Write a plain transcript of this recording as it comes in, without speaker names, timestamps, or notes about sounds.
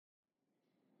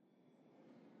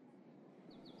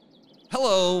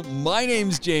Hello, my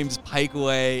name's James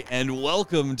Pikeway, and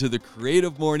welcome to the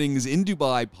Creative Mornings in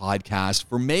Dubai podcast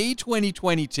for May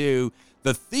 2022.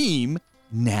 The theme,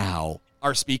 Now.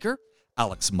 Our speaker,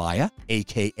 Alex Maya,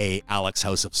 aka Alex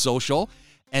House of Social.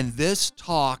 And this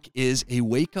talk is a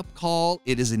wake-up call,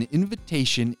 it is an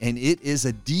invitation, and it is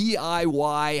a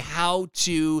DIY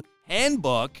how-to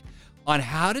handbook on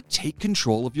how to take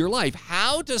control of your life,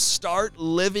 how to start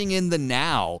living in the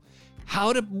now,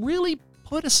 how to really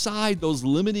put aside those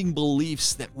limiting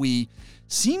beliefs that we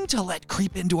seem to let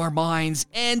creep into our minds,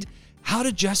 and how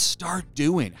to just start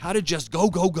doing, how to just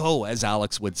go, as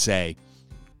Alex would say.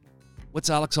 What's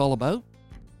Alex all about?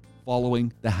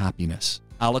 Following the happiness.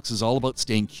 Alex is all about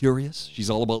staying curious. She's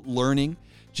all about learning.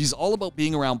 She's all about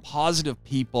being around positive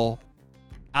people.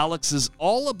 Alex is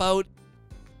all about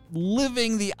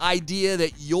living the idea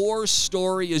that your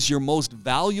story is your most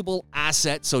valuable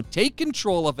asset. So take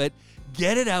control of it,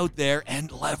 get it out there,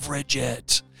 and leverage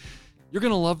it. You're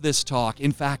going to love this talk.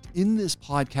 In fact, in this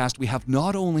podcast, we have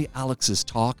not only Alex's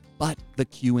talk, but the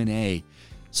Q&A.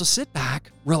 So sit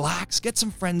back, relax, get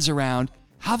some friends around,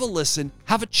 have a listen,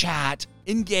 have a chat,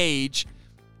 engage,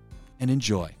 and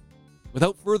enjoy.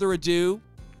 Without further ado,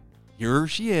 here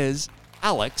she is,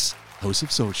 Alex, House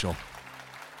of Social.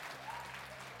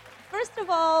 First of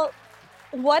all,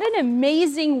 what an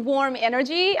amazing warm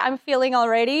energy I'm feeling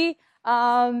already.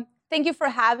 Thank you for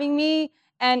having me.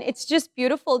 And it's just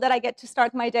beautiful that I get to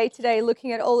start my day today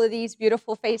looking at all of these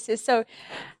beautiful faces. So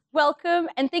welcome,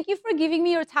 and thank you for giving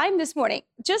me your time this morning.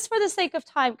 Just for the sake of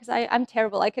time, because I'm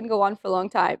terrible, I can go on for a long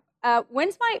time.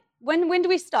 When do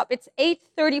we stop? It's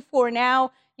 8:34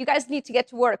 now. You guys need to get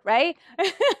to work, right?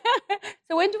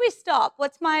 So when do we stop?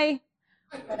 What's my...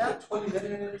 20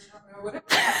 minutes, whatever.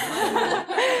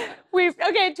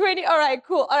 Okay, 20, all right,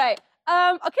 cool, all right.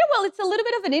 Okay, well, it's a little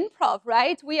bit of an improv,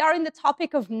 right? We are in the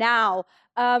topic of now.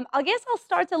 I guess I'll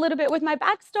start a little bit with my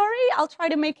backstory. I'll try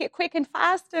to make it quick and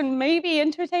fast and maybe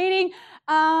entertaining.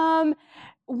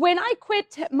 When I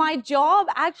quit my job,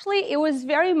 actually, it was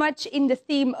very much in the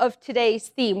theme of today's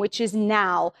theme, which is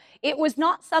now. It was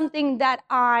not something that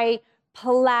I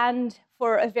planned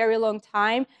for a very long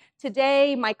time.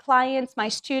 Today, my clients, my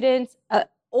students,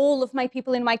 all of my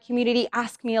people in my community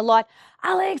ask me a lot,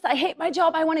 Alex, I hate my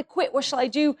job, I want to quit, what shall I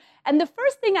do? And the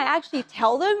first thing I actually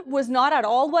tell them was not at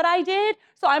all what I did.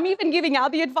 So I'm even giving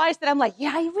out the advice that I'm like,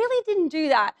 yeah, I really didn't do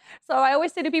that. So I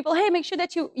always say to people, hey, make sure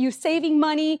that you're saving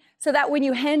money so that when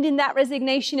you hand in that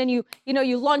resignation and you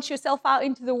launch yourself out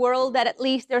into the world, that at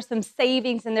least there's some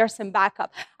savings and there's some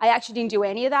backup. I actually didn't do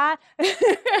any of that.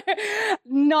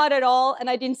 Not at all. And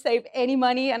I didn't save any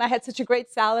money, and I had such a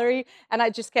great salary, and I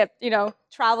just kept,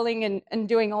 traveling and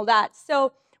doing all that.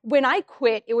 So when I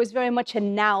quit, it was very much a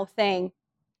now thing.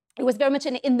 It was very much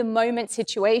an in-the-moment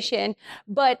situation,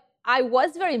 but I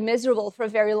was very miserable for a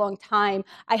very long time.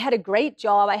 I had a great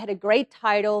job. I had a great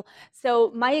title.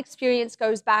 So my experience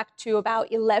goes back to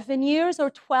about 11 years or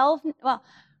 12. Well,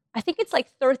 I think it's like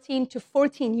 13 to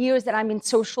 14 years that I'm in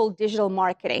social digital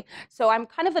marketing. So I'm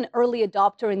kind of an early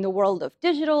adopter in the world of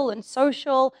digital and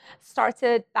social.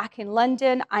 Started back in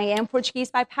London. I am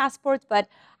Portuguese by passport, but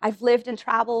I've lived and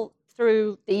traveled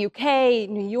through the UK,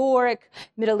 New York,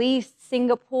 Middle East,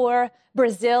 Singapore,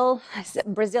 Brazil.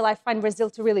 I find Brazil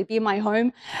to really be my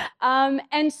home.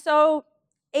 And so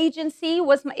agency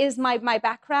is my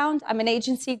background. I'm an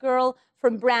agency girl,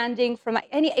 from branding, from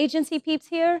any agency peeps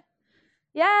here?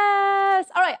 Yes.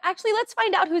 All right. Actually, let's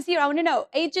find out who's here. I want to know.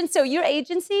 So your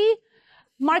agency,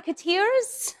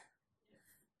 marketeers?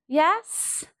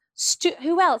 Yes.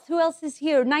 Who else? Who else is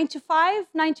here? 9 to 5?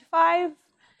 9 to 5?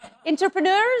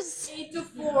 Entrepreneurs? 8 to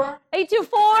 4. 8 to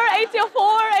 4, 8 to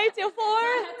 4, 8 to 4.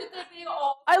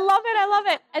 I love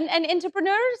it. And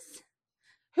entrepreneurs?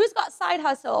 Who's got side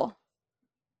hustle?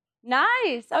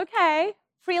 Nice, okay.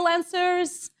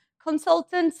 Freelancers,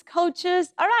 consultants, coaches.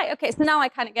 All right, okay, so now I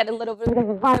kind of get a little bit of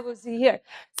a vibe here.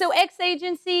 So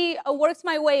ex-agency works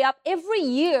my way up. Every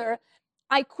year,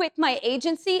 I quit my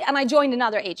agency and I joined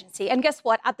another agency. And guess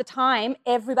what? At the time,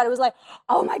 everybody was like,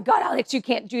 oh my God, Alex, you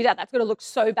can't do that. That's going to look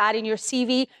so bad in your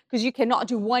CV because you cannot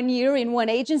do 1 year in one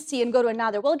agency and go to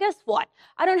another. Well, guess what?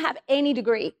 I don't have any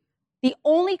degree. The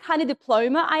only kind of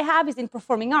diploma I have is in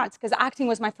performing arts because acting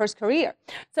was my first career.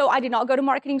 So I did not go to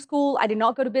marketing school. I did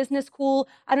not go to business school.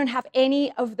 I don't have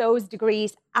any of those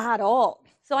degrees at all.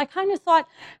 So I kind of thought,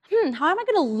 how am I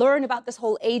going to learn about this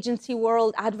whole agency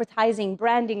world, advertising,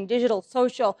 branding, digital,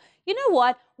 social? You know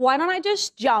what? Why don't I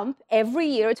just jump every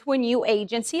year to a new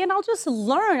agency and I'll just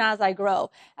learn as I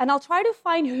grow. And I'll try to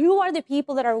find who are the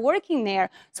people that are working there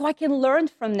so I can learn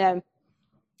from them.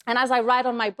 And as I write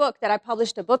on my book, that I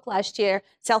published a book last year,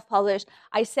 self-published,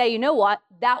 I say, you know what?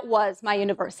 That was my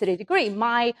university degree.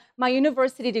 My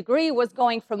university degree was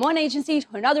going from one agency to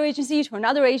another agency to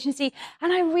another agency,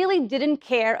 and I really didn't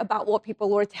care about what people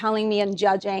were telling me and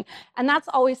judging. And that's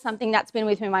always something that's been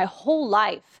with me my whole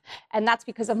life. And that's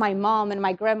because of my mom and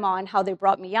my grandma and how they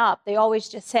brought me up. They always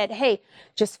just said, hey,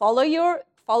 just follow your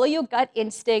gut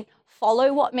instinct,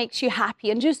 follow what makes you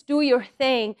happy, and just do your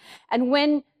thing. And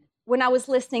when I was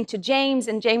listening to James,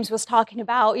 and James was talking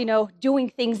about, doing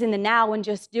things in the now and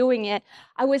just doing it,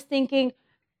 I was thinking,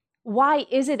 why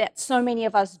is it that so many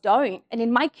of us don't? And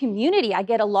in my community, I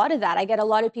get a lot of that. I get a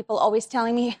lot of people always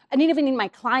telling me, and even in my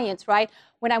clients, right?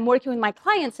 When I'm working with my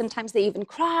clients, sometimes they even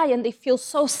cry and they feel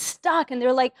so stuck, and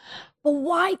they're like, but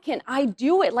why can't I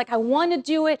do it? Like, I want to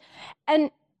do it.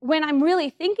 And when I'm really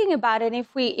thinking about it,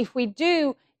 if we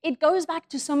do, it goes back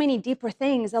to so many deeper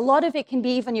things. A lot of it can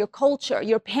be even your culture,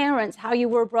 your parents, how you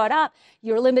were brought up,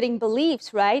 your limiting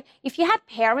beliefs, right? If you had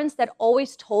parents that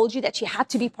always told you that you had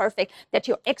to be perfect, that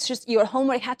your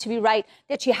homework had to be right,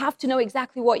 that you have to know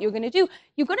exactly what you're going to do,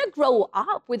 you're going to grow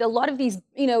up with a lot of these,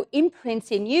 imprints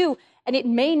in you, and it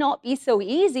may not be so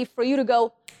easy for you to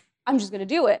go, I'm just going to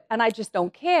do it, and I just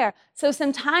don't care. So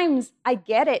sometimes I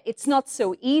get it. It's not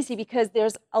so easy because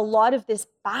there's a lot of this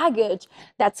baggage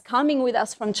that's coming with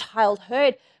us from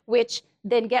childhood, which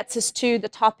then gets us to the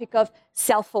topic of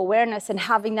self-awareness and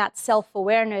having that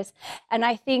self-awareness. And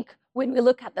I think when we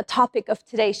look at the topic of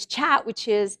today's chat, which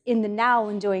is in the now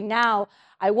and doing now,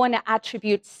 I want to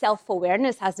attribute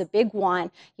self-awareness as a big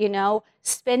one,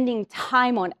 spending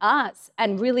time on us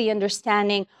and really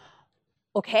understanding,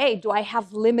 okay, do I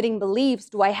have limiting beliefs?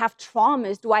 Do I have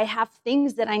traumas? Do I have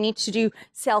things that I need to do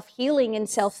self-healing and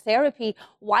self-therapy?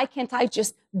 Why can't I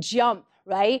just jump,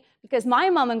 right? Because my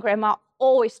mom and grandma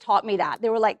always taught me that. They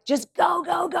were like, just go,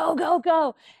 go, go, go,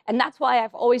 go. And that's why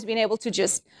I've always been able to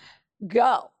just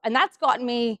go. And that's gotten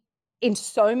me in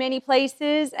so many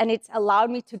places, and it's allowed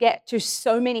me to get to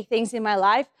so many things in my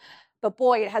life. But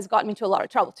boy, it has gotten me into a lot of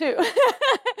trouble too.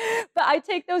 But I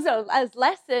take those as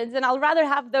lessons, and I'll rather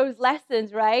have those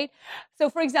lessons, right? So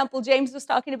for example, James was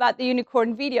talking about the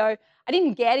unicorn video. I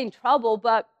didn't get in trouble,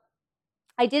 but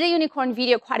I did a unicorn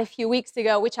video quite a few weeks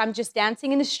ago, which I'm just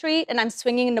dancing in the street and I'm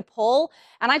swinging in the pole.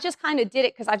 And I just kind of did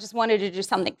it because I just wanted to do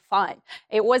something fun.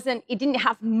 It didn't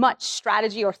have much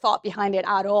strategy or thought behind it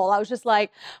at all. I was just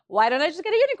like, why don't I just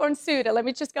get a unicorn suit and let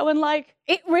me just go and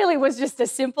it really was just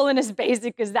as simple and as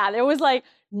basic as that. There was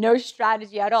no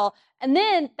strategy at all. And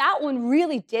then that one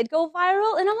really did go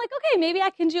viral. And I'm like, okay, maybe I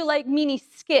can do mini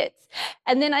skits.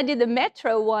 And then I did the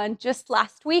Metro one just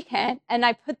last weekend. And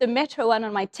I put the Metro one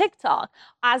on my TikTok,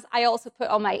 as I also put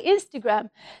on my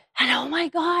Instagram. And oh my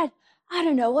God, I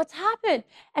don't know what's happened.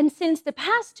 And since the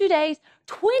past 2 days,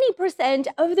 20%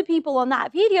 of the people on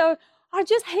that video are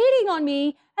just hating on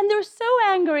me, and they're so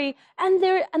angry, and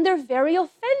they're very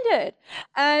offended.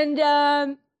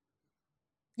 And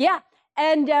yeah.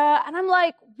 And I'm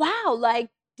like, wow,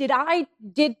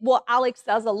 did what Alex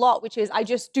does a lot, which is I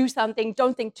just do something,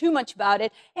 don't think too much about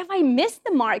it. If I missed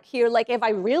the mark here, if I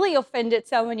really offended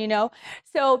someone,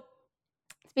 So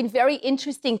it's been very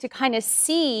interesting to kind of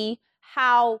see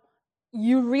how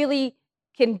you really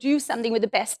can do something with the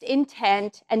best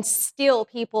intent, and still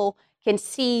people can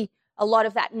see a lot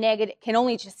of that negative, can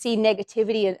only just see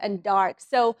negativity and dark.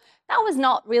 So that was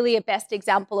not really a best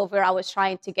example of where I was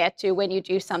trying to get to when you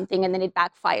do something and then it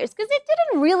backfires. Because it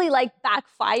didn't really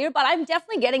backfire, but I'm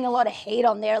definitely getting a lot of hate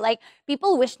on there.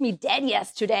 People wished me dead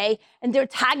yesterday and they're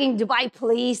tagging Dubai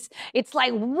police. It's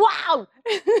like, wow.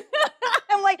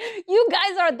 I'm like, you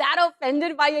guys are that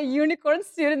offended by a unicorn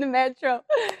suit in the Metro.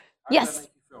 Yes.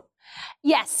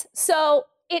 Yes. So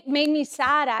it made me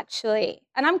sad, actually.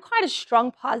 And I'm quite a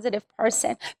strong, positive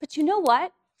person. But you know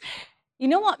what? You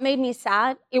know what made me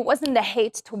sad? It wasn't the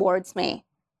hate towards me.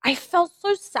 I felt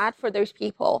so sad for those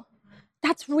people.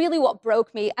 That's really what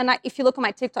broke me. And if you look at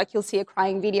my TikTok, you'll see a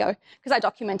crying video because I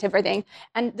document everything.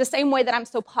 And the same way that I'm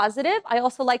so positive, I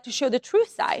also like to show the truth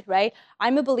side, right?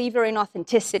 I'm a believer in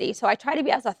authenticity. So I try to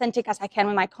be as authentic as I can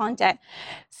with my content.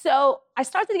 So I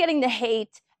started getting the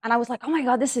hate. And I was like, oh my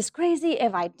God, this is crazy.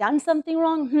 Have I done something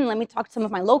wrong? Let me talk to some of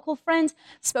my local friends.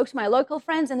 Spoke to my local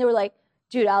friends, and they were like,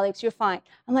 dude, Alex, you're fine.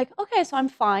 I'm like, okay, so I'm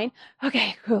fine.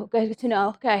 Okay, cool, good to know,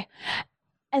 okay.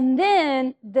 And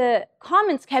then the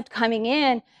comments kept coming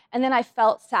in, and then I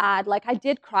felt sad. I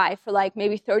did cry for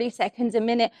maybe 30 seconds, a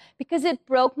minute, because it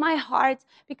broke my heart.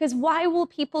 Because why will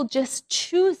people just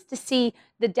choose to see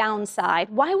the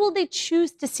downside? Why will they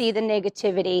choose to see the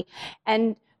negativity?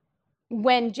 And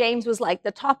when James was like,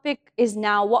 the topic is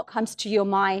now what comes to your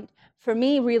mind. for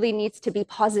me really needs to be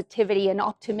positivity and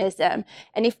optimism.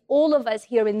 And if all of us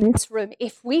here in this room,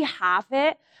 if we have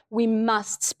it, we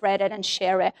must spread it and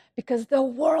share it, because the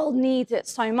world needs it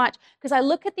so much. Because I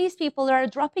look at these people that are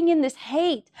dropping in this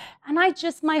hate, and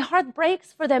my heart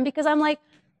breaks for them, because I'm like,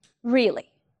 really?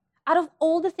 Out of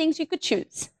all the things you could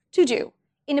choose to do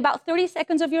in about 30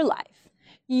 seconds of your life,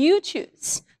 you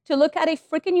choose to look at a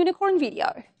freaking unicorn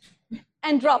video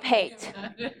and drop hate.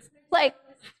 Like,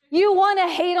 you want to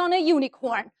hate on a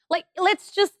unicorn. Like,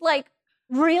 let's just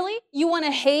really? You want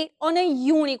to hate on a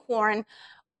unicorn?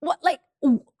 What, like,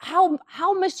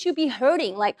 how must you be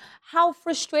hurting? Like, how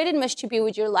frustrated must you be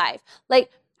with your life? Like,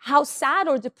 how sad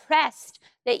or depressed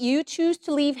that you choose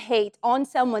to leave hate on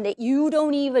someone that you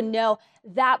don't even know.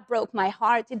 That broke my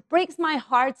heart. It breaks my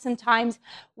heart sometimes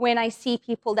when I see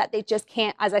people that they just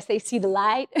can't, as I say, see the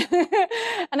light.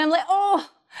 And I'm like, oh,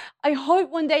 I hope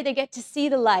one day they get to see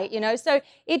the light, So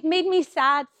it made me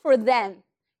sad for them,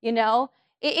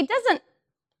 It doesn't,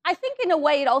 I think in a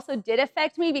way it also did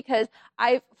affect me, because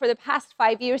for the past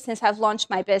 5 years since I've launched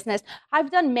my business,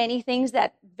 I've done many things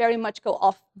that very much go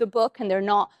off the book, and they're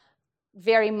not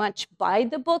very much by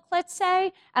the book, let's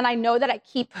say. And I know that I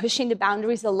keep pushing the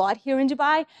boundaries a lot here in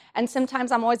Dubai. And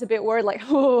sometimes I'm always a bit worried, like,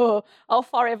 oh, how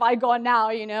far have I gone now,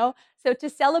 So to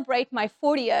celebrate my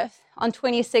 40th on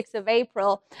 26th of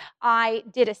April, I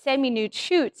did a semi-nude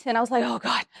shoot. And I was like, oh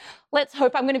God, let's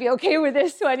hope I'm going to be okay with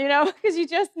this one, because you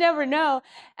just never know.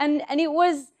 And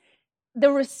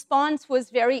the response was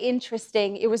very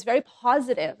interesting. It was very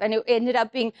positive, and it ended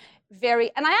up being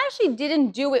and I actually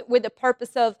didn't do it with the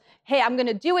purpose of, hey, I'm going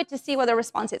to do it to see what the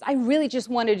response is. I really just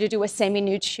wanted to do a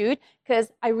semi-nude shoot,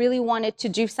 because I really wanted to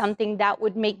do something that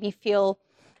would make me feel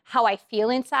how I feel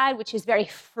inside, which is very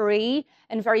free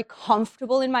and very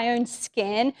comfortable in my own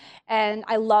skin. And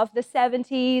I love the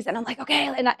 70s, and I'm like,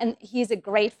 okay. And he's a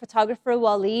great photographer,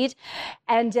 Waleed.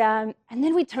 And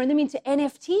then we turn them into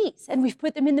NFTs, and we've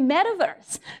put them in the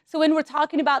metaverse. So when we're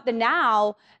talking about the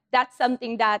now, that's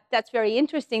something that's very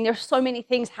interesting. There's so many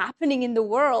things happening in the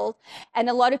world. And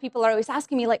a lot of people are always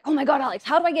asking me, like, oh my God, Alex,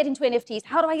 how do I get into NFTs?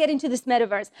 How do I get into this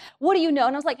metaverse? What do you know?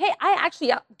 And I was like, hey, I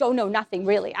actually don't know nothing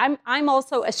really. I'm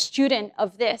also a student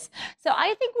of this. So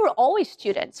I think we're always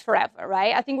students forever,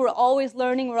 right? I think we're always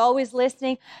learning, we're always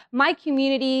listening. My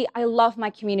community, I love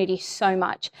my community so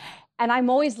much. And I'm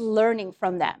always learning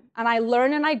from them. And I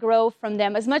learn and I grow from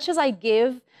them. As much as I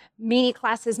give mini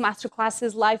classes, master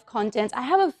classes, live content, I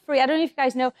have a free, I don't know if you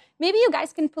guys know, maybe you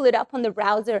guys can pull it up on the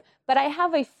browser, but I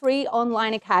have a free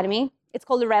online academy. It's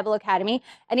called the Rebel Academy,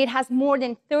 and it has more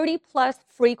than 30 plus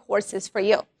free courses for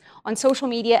you on social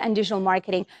media and digital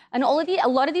marketing. And a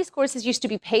lot of these courses used to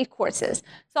be paid courses.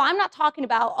 So I'm not talking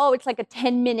about, oh, it's like a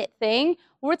 10-minute thing.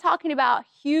 We're talking about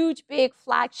huge, big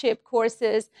flagship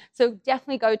courses. So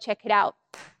definitely go check it out.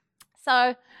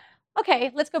 So,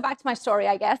 okay, let's go back to my story,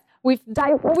 I guess. We've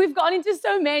gone into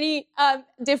so many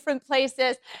different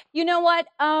places. You know what?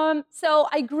 So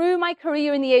I grew my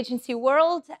career in the agency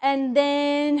world, and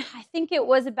then I think it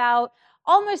was about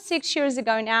almost 6 years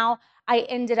ago now, I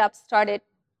ended up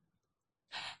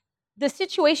the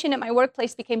situation at my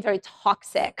workplace became very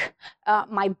toxic.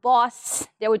 My boss,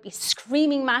 there would be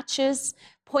screaming matches,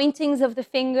 pointings of the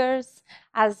fingers,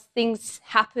 as things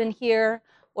happen here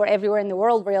or everywhere in the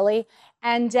world, really.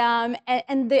 And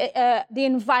the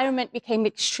environment became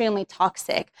extremely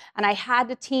toxic. And I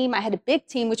had a team, I had a big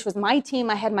team, which was my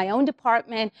team. I had my own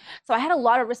department. So I had a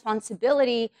lot of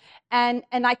responsibility. And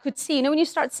I could see, when you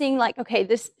start seeing like, okay,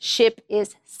 this ship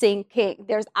is sinking.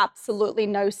 There's absolutely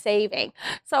no saving.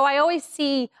 So I always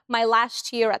see my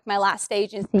last year at my last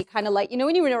agency kind of like,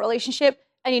 when you're in a relationship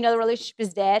and the relationship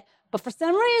is dead, but for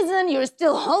some reason, you're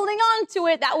still holding on to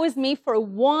it. That was me for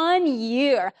 1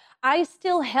 year. I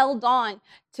still held on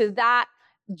to that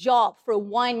job for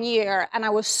 1 year, and I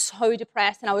was so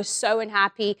depressed, and I was so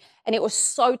unhappy, and it was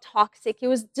so toxic. It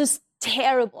was just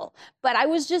terrible. But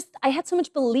I had so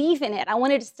much belief in it. I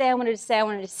wanted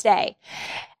to stay.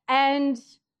 And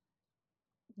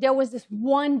there was this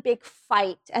one big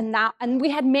fight, and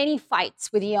we had many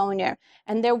fights with the owner.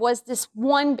 And there was this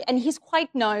one, and he's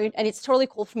quite known, and it's totally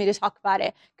cool for me to talk about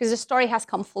it because the story has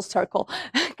come full circle.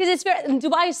 Because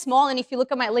Dubai is small, and if you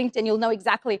look at my LinkedIn, you'll know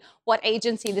exactly what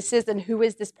agency this is and who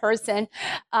is this person.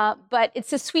 But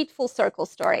it's a sweet full circle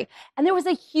story. And there was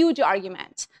a huge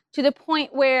argument to the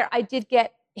point where I did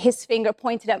get his finger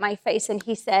pointed at my face, and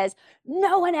he says,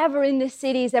 no one ever in this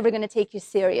city is ever going to take you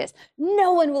serious.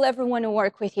 No one will ever want to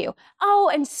work with you. Oh,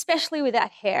 and especially with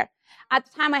that hair. At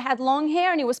the time, I had long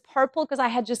hair, and it was purple because I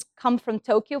had just come from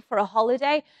Tokyo for a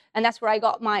holiday, and that's where I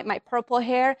got my purple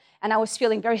hair, and I was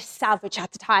feeling very savage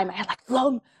at the time. I had like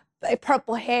long,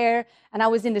 purple hair, and I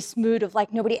was in this mood of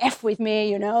like, nobody F with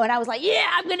me, and I was like, yeah,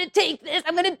 I'm gonna take this,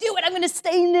 I'm gonna do it, I'm gonna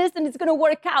stay in this, and it's gonna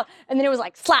work out. And then it was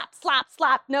like, slap, slap,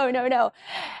 slap, no.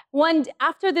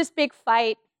 After this big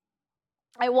fight,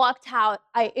 I walked out,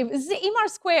 it was Emaar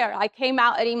Square. I came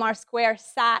out at Emaar Square,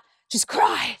 sat, just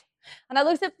cried. And I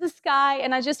looked up at the sky,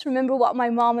 and I just remember what my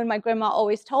mom and my grandma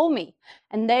always told me.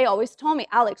 And they always told me,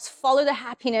 Alex, follow the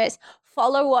happiness,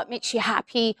 follow what makes you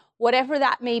happy, whatever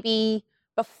that may be,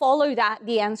 but follow that,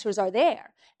 the answers are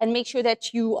there. And make sure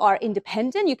that you are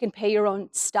independent, you can pay your own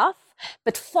stuff,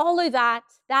 but follow that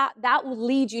will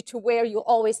lead you to where you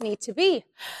always need to be.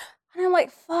 And I'm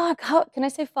like, fuck, can I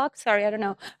say fuck? Sorry, I don't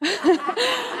know.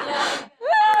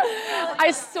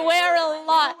 I swear a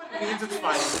lot.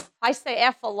 I say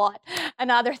F a lot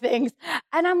and other things.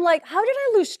 And I'm like, how did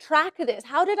I lose track of this?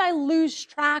 How did I lose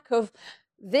track of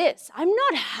this? I'm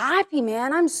not happy,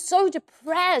 man. I'm so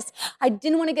depressed. I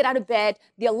didn't want to get out of bed.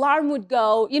 The alarm would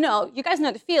go, you guys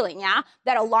know the feeling, yeah?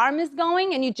 That alarm is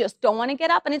going and you just don't want to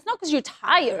get up. And it's not because you're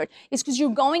tired. It's because you're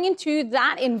going into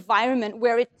that environment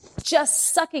where it's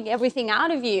just sucking everything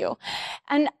out of you.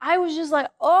 And I was just like,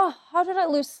 oh, how did I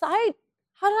lose sight?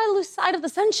 How did I lose sight of the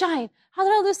sunshine? How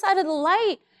did I lose sight of the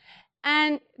light?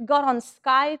 And got on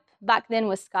Skype. Back then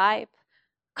was Skype.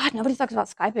 God, nobody talks about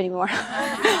Skype anymore.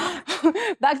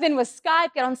 Back then was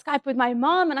Skype, get on Skype with my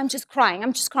mom, and I'm just crying.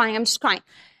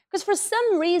 Because for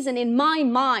some reason in my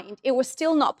mind, it was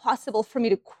still not possible for me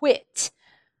to quit.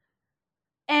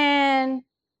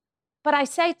 But I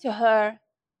say to her,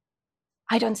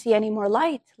 I don't see any more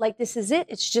light. Like, this is it.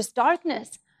 It's just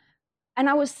darkness. And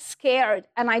I was scared,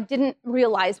 and I didn't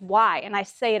realize why. And I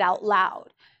say it out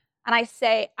loud. And I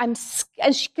say,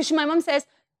 because my mom says,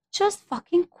 just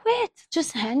fucking quit.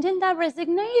 Just hand in that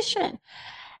resignation.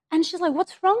 And she's like,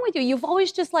 what's wrong with you? You've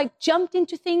always just like jumped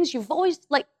into things. You've always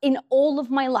like in all of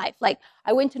my life. Like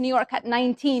I went to New York at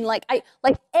 19. Like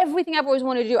everything I've always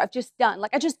wanted to do, I've just done.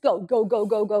 Like I just go.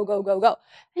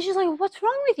 And she's like, what's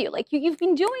wrong with you? Like you've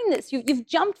been doing this. You've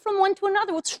jumped from one to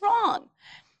another. What's wrong?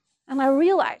 And I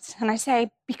realized, and I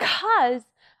say, because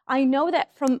I know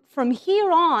that from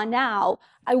here on now,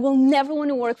 I will never want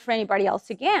to work for anybody else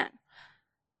again.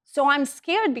 So I'm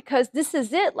scared because this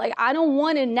is it. Like, I don't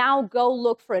want to now go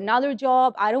look for another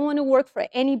job. I don't want to work for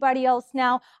anybody else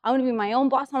now. I want to be my own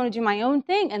boss. I want to do my own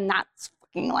thing. And that's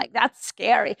fucking like, that's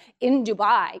scary in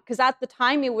Dubai. Because at the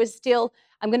time it was still,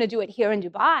 I'm going to do it here in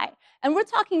Dubai. And we're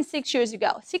talking 6 years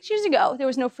ago. 6 years ago, there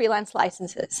was no freelance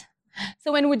licenses.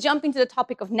 So when we jump into the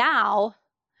topic of now,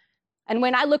 and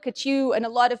when I look at you and a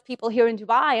lot of people here in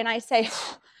Dubai and I say,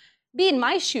 be in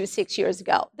my shoes 6 years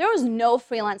ago. There was no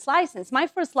freelance license. My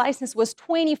first license was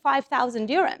 25,000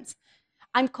 dirhams.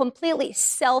 I'm completely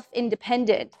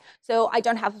self-independent. So I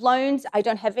don't have loans. I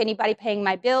don't have anybody paying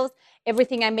my bills.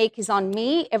 Everything I make is on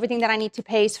me. Everything that I need to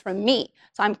pay is from me.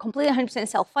 So I'm completely 100%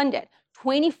 self-funded.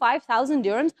 25,000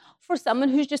 dirhams for someone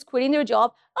who's just quitting their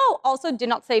job. Oh, also did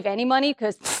not save any money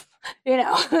because,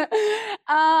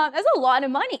 that's a lot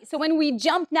of money. So when we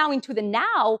jump now into the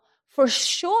now, for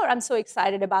sure, I'm so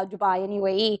excited about Dubai and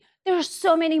UAE. There are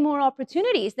so many more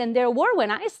opportunities than there were when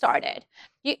I started.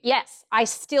 Yes, I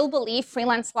still believe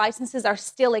freelance licenses are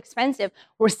still expensive.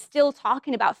 We're still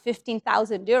talking about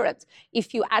 15,000 dirhams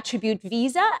if you attribute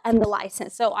visa and the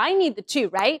license. So I need the two,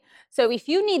 right? So if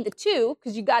you need the two,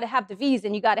 because you got to have the visa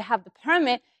and you got to have the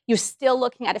permit, you're still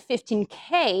looking at a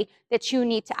 15K that you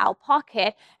need to out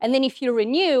pocket. And then if you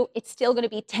renew, it's still going to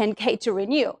be 10K to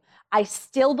renew. I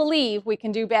still believe we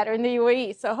can do better in the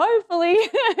UAE. So hopefully,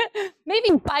 maybe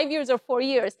in 5 years or 4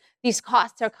 years, these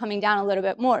costs are coming down a little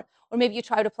bit more. Or maybe you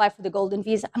try to apply for the golden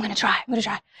visa. I'm going to try.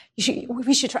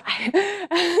 We should try.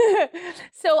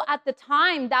 So at the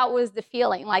time, that was the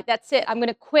feeling. Like, that's it. I'm going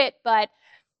to quit, but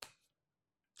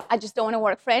I just don't want to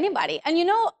work for anybody. And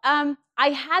I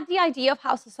had the idea of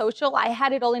House of Social. I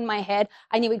had it all in my head.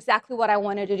 I knew exactly what I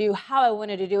wanted to do, how I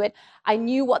wanted to do it. I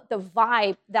knew what the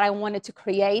vibe that I wanted to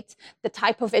create, the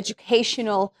type of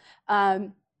educational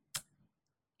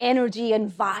energy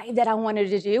and vibe that I wanted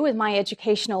to do with my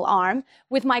educational arm.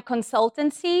 With my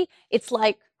consultancy, it's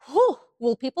like,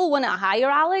 will people want to hire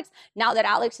Alex now that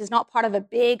Alex is not part of a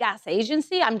big ass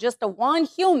agency? I'm just a one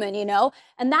human,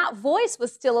 And that voice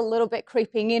was still a little bit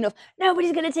creeping in of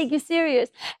nobody's going to take you serious.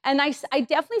 And I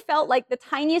definitely felt like the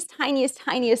tiniest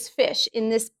fish in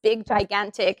this big,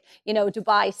 gigantic,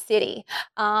 Dubai city.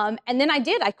 And then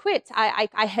I quit.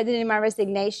 I handed in my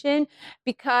resignation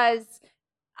because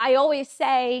I always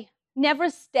say, never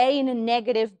stay in a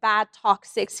negative, bad,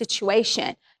 toxic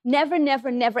situation. Never,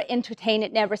 never, never entertain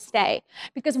it, never stay.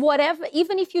 Because whatever,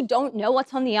 even if you don't know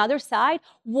what's on the other side,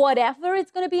 whatever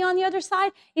it's going to be on the other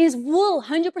side will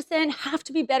 100% have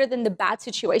to be better than the bad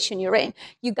situation you're in.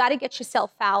 You got to get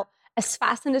yourself out as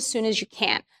fast and as soon as you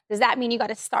can. Does that mean you got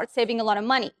to start saving a lot of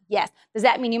money? Yes. Does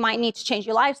that mean you might need to change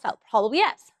your lifestyle? Probably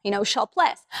yes. Shop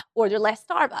less, order less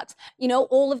Starbucks,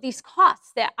 all of these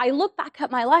costs that I look back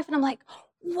at my life and I'm like,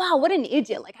 wow, what an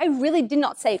idiot. Like, I really did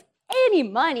not save any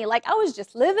money. Like, I was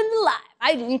just living the life.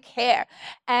 I didn't care.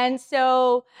 And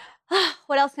so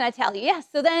what else can I tell you? Yeah,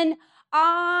 so then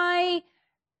I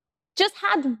just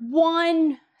had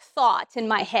one thought in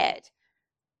my head,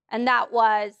 and that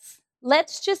was,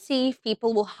 let's just see if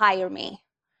people will hire me.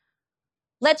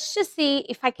 Let's just see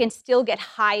if I can still get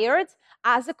hired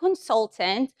as a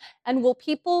consultant, and will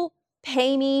people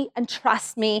pay me and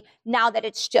trust me now that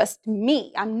it's just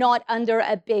me? I'm not under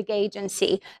a big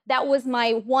agency. That was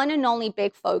my one and only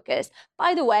big focus.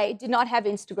 By the way, did not have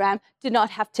Instagram, did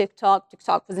not have TikTok.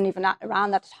 TikTok wasn't even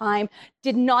around at the time.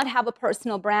 Did not have a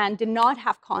personal brand, did not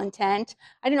have content.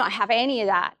 I did not have any of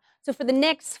that. So for the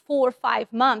next 4 or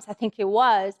 5 months, I think it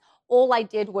was, all I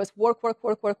did was work.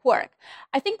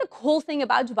 I think the cool thing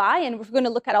about Dubai, and we're going to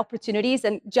look at opportunities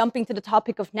and jumping to the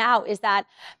topic of now, is that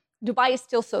Dubai is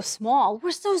still so small.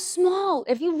 We're so small.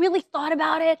 If you really thought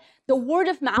about it, the word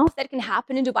of mouth that can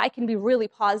happen in Dubai can be really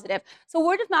positive. So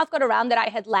word of mouth got around that I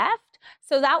had left.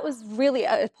 So that was really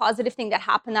a positive thing that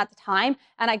happened at the time.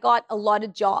 And I got a lot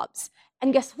of jobs.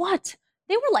 And guess what?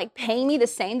 They were like paying me the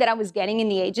same that I was getting in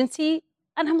the agency.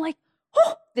 And I'm like,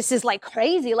 oh, this is like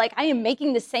crazy. Like, I am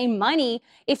making the same money,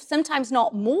 if sometimes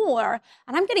not more.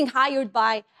 And I'm getting hired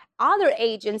by other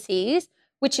agencies,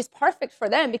 which is perfect for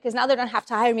them because now they don't have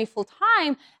to hire me full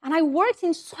time. And I worked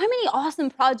in so many awesome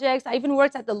projects. I even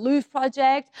worked at the Louvre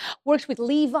project, worked with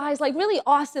Levi's, like really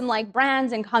awesome like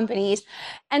brands and companies.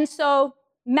 And so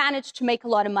managed to make a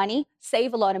lot of money,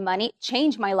 save a lot of money,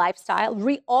 change my lifestyle,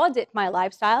 re-audit my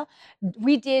lifestyle.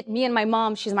 Me and my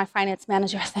mom, she's my finance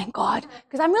manager, thank God,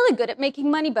 because I'm really good at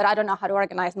making money, but I don't know how to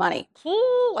organize money.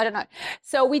 I don't know.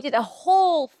 So we did a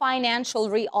whole financial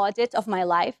re-audit of my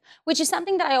life, which is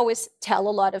something that I always tell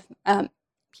a lot of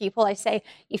people. I say,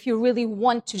 if you really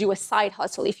want to do a side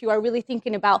hustle, if you are really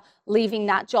thinking about leaving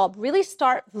that job, really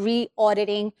start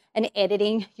re-auditing and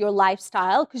editing your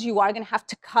lifestyle, because you are going to have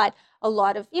to cut a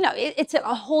lot of, it's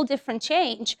a whole different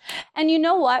change. And you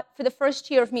know what? For the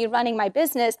first year of me running my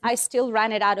business, I still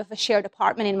ran it out of a shared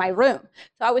apartment in my room.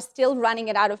 So I was still running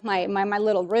it out of my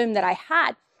little room that I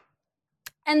had.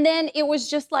 And then it was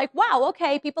just like, wow,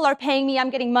 okay, people are paying me, I'm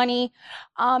getting money.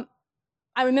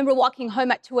 I remember walking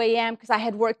home at 2 a.m. because I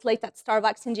had worked late at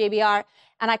Starbucks in JBR.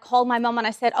 And I called my mom and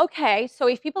I said, okay, so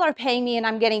if people are paying me and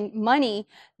I'm getting money,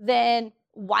 then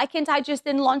why can't I just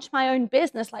then launch my own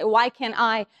business? Like, why can't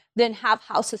I then have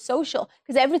House of Social?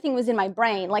 Because everything was in my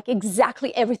brain. Like,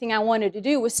 exactly everything I wanted to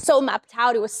do was so mapped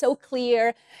out. It was so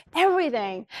clear,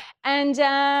 everything. And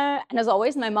as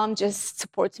always, my mom just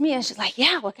supports me. And she's like,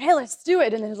 yeah, okay, let's do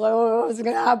it. And then it's like, oh, what's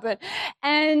going to happen?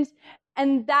 And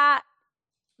that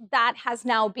has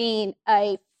now been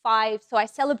so I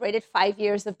celebrated 5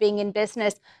 years of being in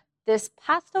business this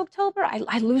past October.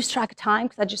 I lose track of time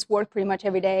because I just work pretty much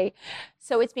every day.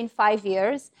 So it's been 5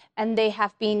 years, and they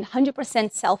have been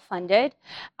 100% self-funded.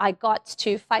 I got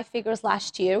to 5 figures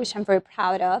last year, which I'm very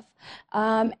proud of.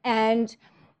 And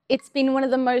it's been one of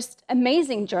the most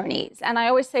amazing journeys. And I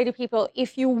always say to people,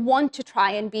 if you want to try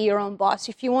and be your own boss,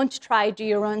 if you want to try do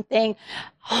your own thing,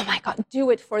 oh my God, do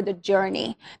it for the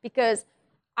journey, because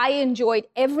I enjoyed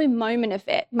every moment of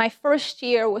it. My first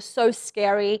year was so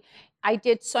scary. I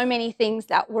did so many things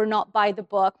that were not by the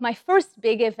book. My first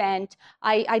big event,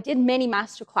 I did many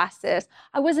master classes.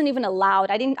 I wasn't even allowed.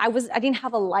 I didn't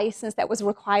have a license that was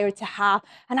required to have.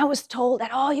 And I was told that,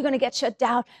 oh, you're going to get shut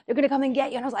down. They're going to come and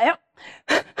get you. And I was like,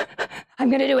 oh, I'm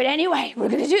going to do it anyway. We're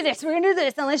going to do this. We're going to do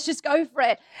this. And let's just go for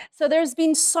it. So there's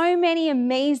been so many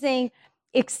amazing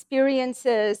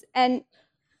experiences. And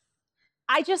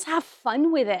I just have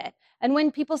fun with it. And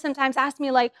when people sometimes ask me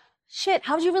like, shit,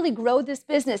 how did you really grow this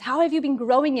business? How have you been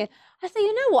growing it? I say,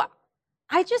 you know what?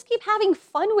 I just keep having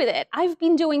fun with it. I've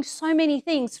been doing so many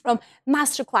things, from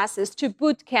masterclasses to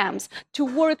boot camps to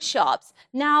workshops.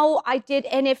 Now I did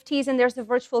NFTs and there's a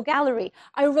virtual gallery.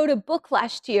 I wrote a book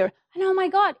last year, and oh my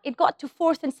God, it got to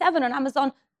 4th and 7th on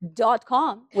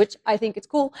Amazon.com, which I think is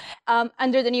cool,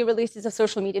 under the new releases of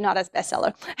social media, not as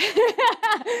bestseller.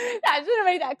 I should have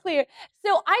made that clear.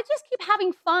 So I just keep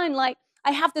having fun. Like,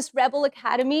 I have this Rebel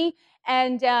Academy,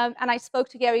 and I spoke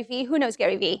to Gary Vee. Who knows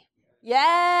Gary Vee?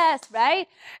 Yes, right?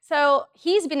 So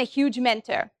he's been a huge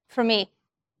mentor for me.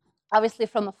 obviously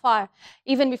from afar,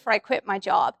 even before I quit my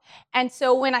job. And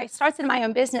so when I started my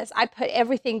own business, I put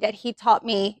everything that he taught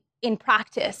me in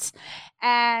practice.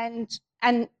 And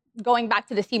going back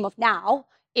to the theme of now,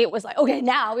 it was like, okay,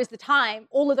 now is the time.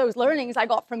 All of those learnings I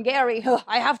got from Gary,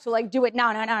 I have to like do it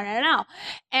now.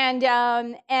 And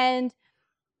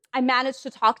I managed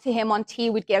to talk to him on Tea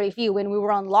with Gary Vee when we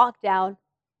were on lockdown.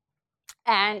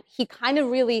 And he kind of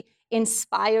really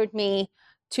inspired me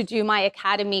to do my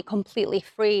academy completely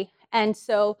free. And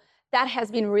so that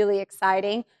has been really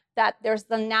exciting, that there's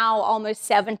now almost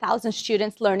 7,000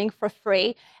 students learning for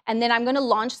free. And then I'm going to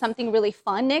launch something really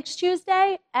fun next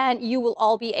Tuesday, and you will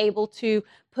all be able to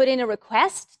put in a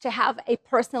request to have a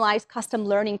personalized custom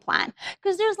learning plan.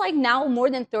 Because there's like now more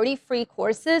than 30 free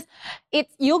courses.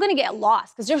 You're going to get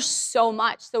lost because there's so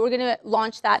much. So we're going to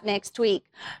launch that next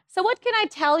week. So what can I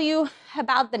tell you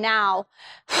about the now?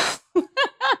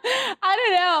 I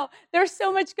don't know. There's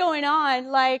so much going on.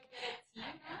 Like,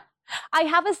 I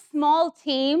have a small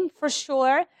team for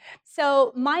sure.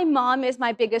 So my mom is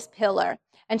my biggest pillar,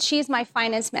 and she's my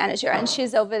finance manager, and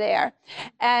she's over there.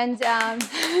 And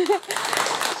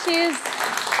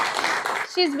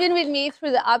she's been with me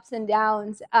through the ups and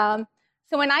downs.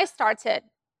 So when I started,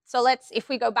 if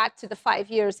we go back to the 5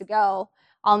 years ago,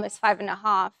 almost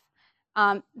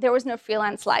 5.5, there was no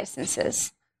freelance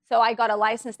licenses. So I got a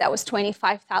license that was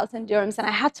 25,000 dirhams, and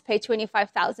I had to pay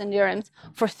 25,000 dirhams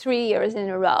for 3 years in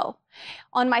a row.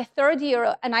 On my third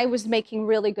year, and I was making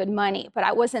really good money, but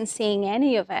I wasn't seeing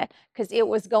any of it because it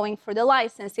was going for the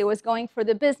license, it was going for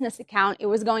the business account, it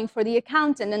was going for the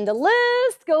accountant, and the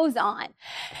list goes on.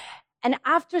 And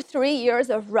after 3 years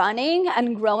of running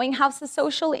and growing House of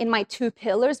Social in my two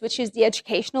pillars, which is the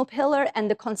educational pillar and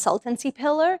the consultancy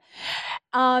pillar,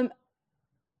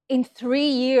 in 3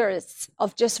 years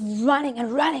of just running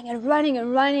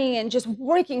and just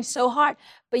working so hard,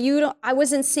 but I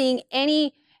wasn't seeing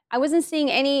any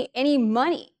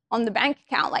money on the bank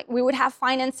account. Like, we would have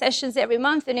finance sessions every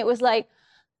month, and it was like,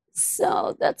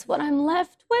 so that's what I'm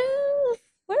left with?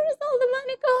 Where is all the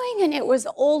money going? And it was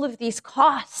all of these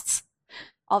costs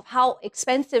of how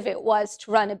expensive it was to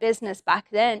run a business back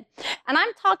then. And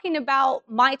I'm talking about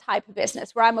my type of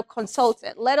business where I'm a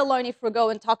consultant, let alone if we go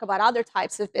and talk about other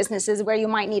types of businesses where you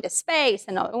might need a space,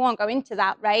 and I won't go into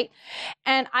that, right?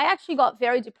 And I actually got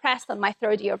very depressed on my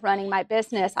third year of running my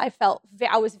business. I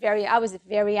was a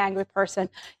very angry person.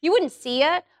 You wouldn't see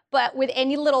it, but with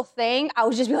any little thing, I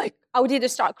would just be like, I would either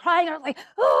start crying or like,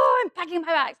 oh, I'm packing my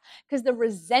bags, because the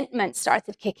resentment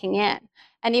started kicking in.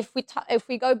 And if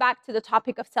we go back to the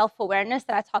topic of self-awareness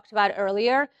that I talked about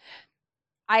earlier,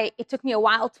 it took me a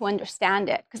while to understand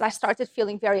it, because I started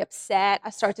feeling very upset. I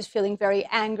started feeling very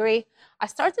angry. I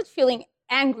started feeling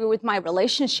angry with my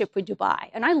relationship with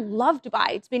Dubai. And I love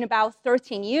Dubai. It's been about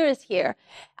 13 years here.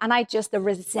 And the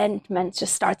resentment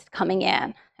just started coming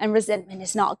in. And resentment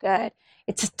is not good.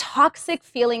 It's a toxic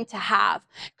feeling to have,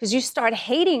 because you start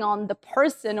hating on the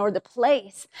person or the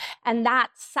place. And that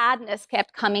sadness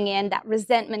kept coming in, that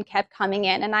resentment kept coming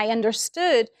in. And I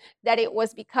understood that it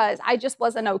was because I just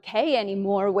wasn't okay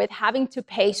anymore with having to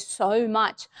pay so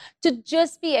much to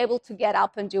just be able to get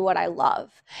up and do what I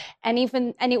love. And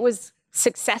it was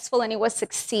successful, and it was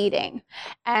succeeding.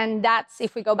 And that's,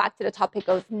 if we go back to the topic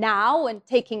of now and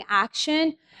taking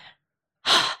action,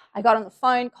 I got on the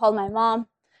phone, called my mom,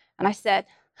 and I said,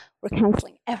 we're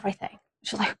canceling everything.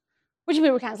 She's like, what do you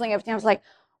mean we're canceling everything? I was like,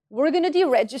 we're going to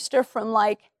deregister from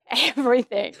like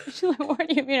everything. She's like, what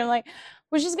do you mean? I'm like,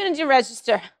 we're just going to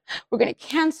deregister. We're going to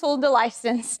cancel the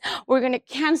license. We're going to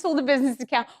cancel the business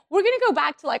account. We're going to go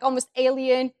back to like almost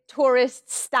alien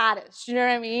tourist status. You know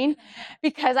what I mean?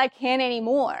 Because I can't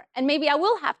anymore. And maybe I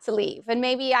will have to leave, and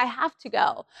maybe I have to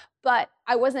go. But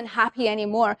I wasn't happy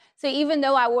anymore. So even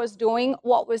though I was doing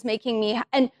what was making me,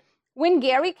 and when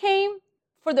Gary came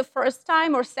for the first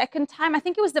time or second time, I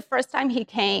think it was the first time he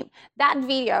came, that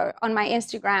video on my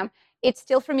Instagram, it's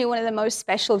still for me one of the most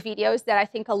special videos that I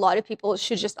think a lot of people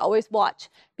should just always watch,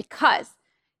 because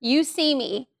you see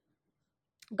me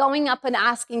going up and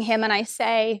asking him, and I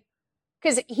say,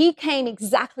 because he came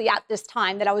exactly at this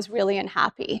time that I was really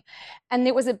unhappy. And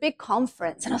there was a big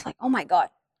conference, and I was like, oh my God,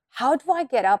 how do I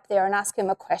get up there and ask him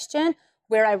a question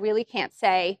where I really can't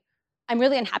say, I'm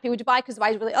really unhappy with Dubai, because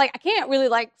Dubai's really, like, I can't really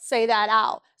like say that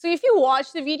out. So if you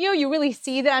watch the video, you really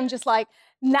see that I'm just like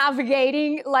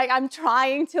navigating, like I'm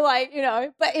trying to like,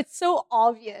 but it's so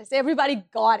obvious. Everybody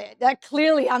got it. That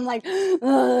clearly I'm like,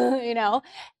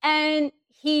 and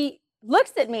he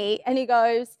looks at me and he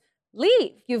goes,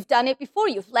 leave. You've done it before.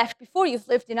 You've left before. You've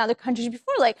lived in other countries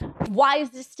before. Like, why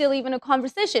is this still even a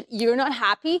conversation? You're not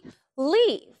happy?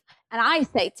 Leave. And I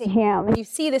say to him, and you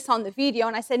see this on the video,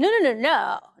 and I say, no,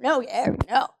 Gary,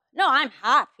 no, I'm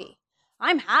happy.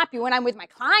 I'm happy when I'm with my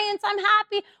clients, I'm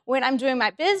happy. When I'm doing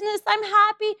my business, I'm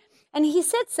happy. And he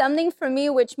said something for me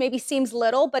which maybe seems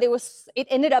little, but it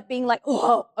ended up being like,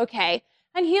 oh, okay.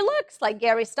 And he looks like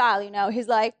Gary Style, he's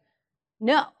like,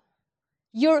 no,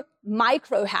 you're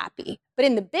micro happy. But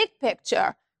in the big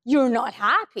picture, you're not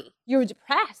happy. You're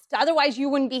depressed. Otherwise, you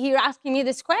wouldn't be here asking me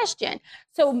this question.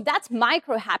 So that's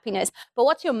micro happiness. But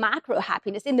what's your macro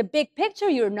happiness? In the big picture,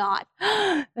 you're not.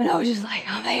 And I was just like,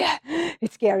 oh my God.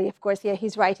 It's scary, of course. Yeah,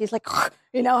 he's right. He's like,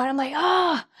 and I'm like,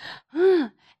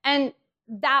 And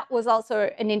that was also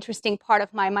an interesting part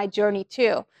of my journey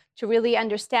too, to really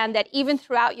understand that even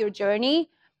throughout your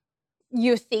journey,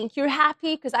 you think you're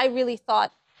happy. Because I really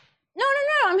thought, no,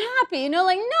 I'm happy.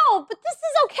 Like, no, but this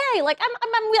is okay. Like, I'm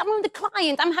with the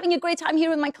client. I'm having a great time here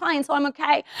with my client, so I'm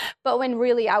okay. But when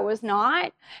really I was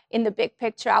not, in the big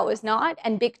picture, I was not,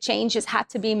 and big changes had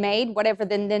to be made, whatever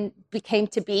then became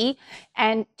to be,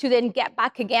 and to then get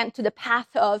back again to the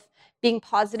path of being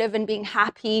positive and being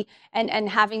happy and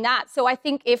having that. So I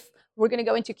think if we're going to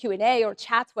go into Q&A or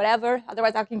chats, whatever,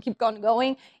 otherwise I can keep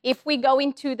going. If we go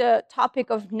into the topic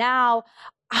of now,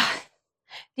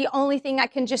 the only thing I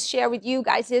can just share with you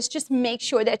guys is just make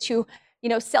sure that you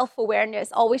self-awareness,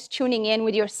 always tuning in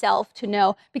with yourself to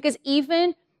know, because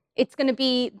even it's going to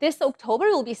be this October,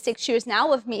 it will be 6 years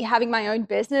now of me having my own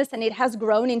business, and it has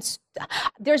grown.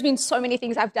 There's been so many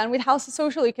things I've done with House of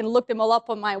Social. You can look them all up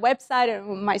on my website and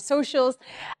on my socials.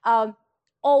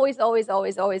 Always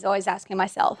asking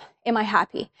myself, am I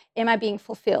happy? Am I being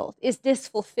fulfilled? Is this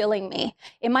fulfilling me?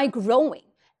 Am I growing?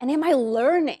 And am I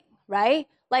learning, right?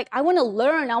 Like, I want to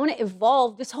learn, I want to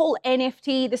evolve. This whole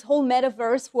NFT, this whole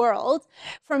metaverse world,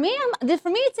 for me,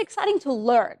 it's exciting to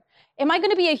learn. Am I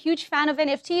going to be a huge fan of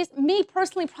NFTs? Me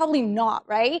personally, probably not,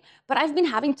 right? But I've been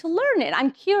having to learn it.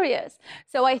 I'm curious.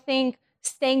 So I think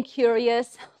staying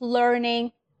curious,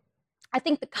 learning. I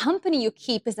think the company you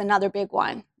keep is another big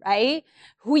one, right?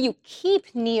 Who you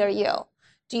keep near you.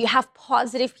 Do you have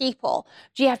positive people?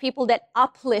 Do you have people that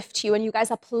uplift you and you guys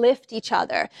uplift each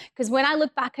other? Because when I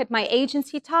look back at my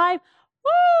agency time,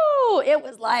 woo, it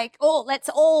was like, oh, let's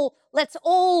all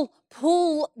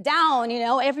pull down,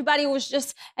 everybody was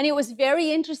just, and it was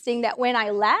very interesting that when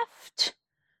I left,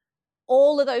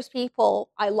 all of those people,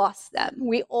 I lost them.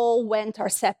 We all went our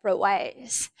separate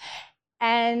ways.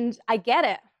 And I get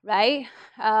it, right?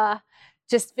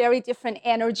 Just very different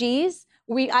energies.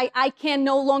 I can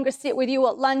no longer sit with you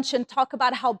at lunch and talk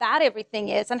about how bad everything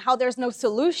is and how there's no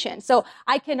solution. So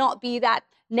I cannot be that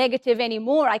negative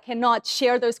anymore. I cannot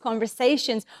share those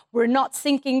conversations. We're not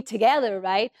syncing together,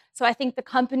 right? So I think the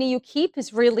company you keep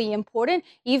is really important.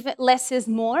 Even less is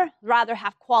more. Rather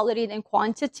have quality than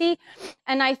quantity.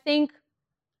 And I think,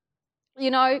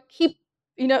 keep,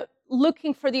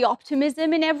 looking for the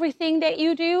optimism in everything that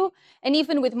you do. And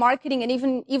even with marketing and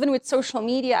even with social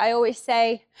media, I always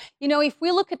say, if we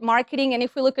look at marketing and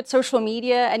if we look at social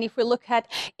media and if we look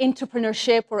at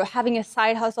entrepreneurship or having a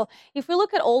side hustle, if we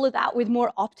look at all of that with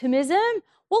more optimism,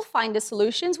 we'll find the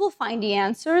solutions, we'll find the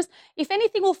answers. If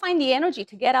anything, we'll find the energy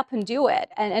to get up and do it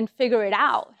and figure it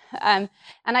out. And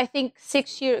I think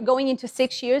going into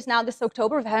 6 years now this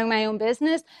October of having my own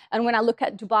business, and when I look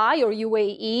at Dubai or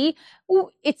UAE,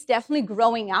 it's definitely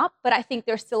growing up, but I think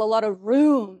there's still a lot of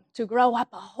room to grow up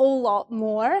a whole lot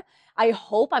more.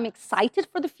 I'm excited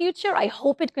for the future. I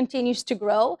hope it continues to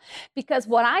grow, because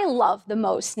what I love the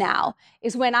most now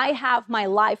is when I have my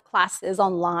live classes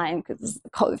online, because this is the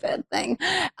COVID thing.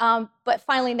 But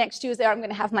finally next Tuesday, I'm going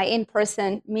to have my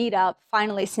in-person meetup,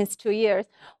 finally since 2 years.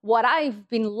 What I've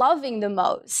been loving the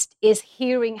most is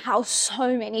hearing how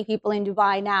so many people in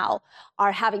Dubai now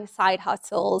are having side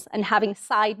hustles and having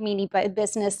side mini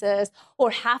businesses, or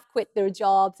have quit their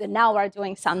jobs and now are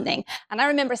doing something. And I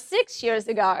remember 6 years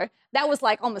ago, that was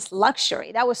like almost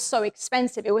luxury. That was so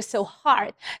expensive. It was so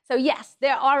hard. So yes,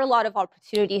 there are a lot of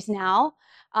opportunities now,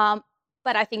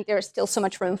 but I think there's still so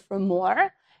much room for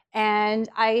more. And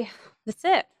that's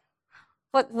it.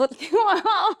 What I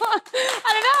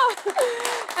don't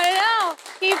know.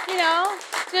 Keep,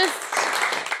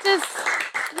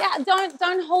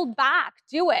 don't hold back.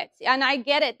 Do it. And I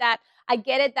get it that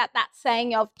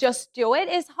saying of just do it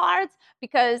is hard,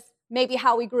 because maybe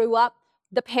how we grew up,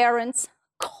 the parents'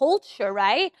 culture,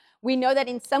 right? We know that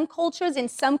in some cultures, in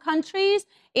some countries,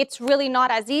 it's really not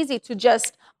as easy to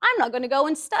just, I'm not going to go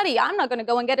and study. I'm not going to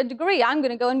go and get a degree. I'm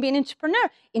going to go and be an entrepreneur.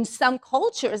 In some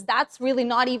cultures, that's really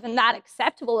not even that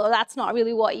acceptable, or that's not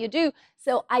really what you do.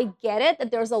 So I get it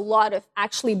that there's a lot of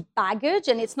actually baggage,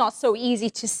 and it's not so easy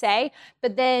to say,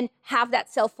 but then have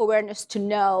that self-awareness to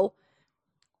know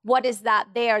what is that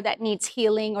there that needs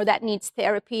healing or that needs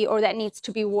therapy or that needs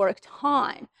to be worked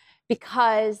on,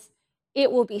 because it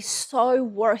will be so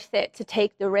worth it to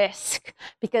take the risk,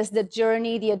 because the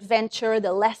journey, the adventure,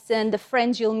 the lesson, the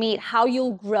friends you'll meet, how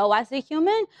you'll grow as a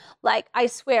human. Like, I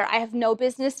swear, I have no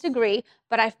business degree,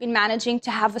 but I've been managing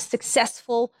to have a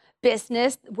successful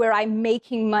business where I'm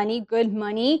making money, good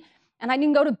money, and I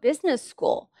didn't go to business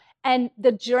school. And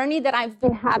the journey that I've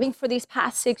been having for these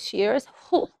past 6 years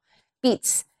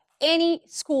beats any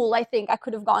school I think I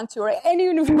could have gone to, or any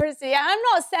university. I'm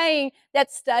not saying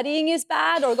that studying is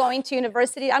bad or going to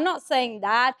university. I'm not saying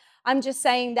that. I'm just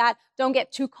saying that don't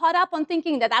get too caught up on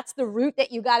thinking that that's the route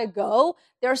that you got to go.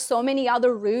 There are so many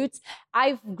other routes.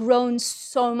 I've grown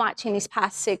so much in these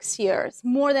past 6 years,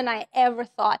 more than I ever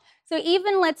thought. So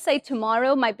even, let's say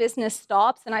tomorrow my business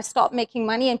stops and I stop making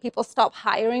money and people stop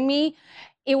hiring me,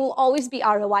 it will always be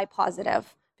ROI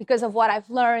positive, because of what I've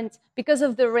learned, because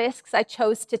of the risks I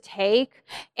chose to take.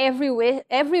 Every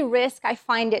risk, I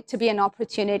find it to be an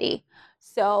opportunity.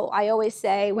 So I always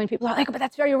say, when people are like, but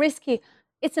that's very risky,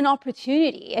 it's an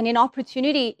opportunity. And in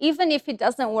opportunity, even if it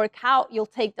doesn't work out, you'll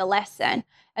take the lesson.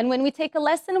 And when we take a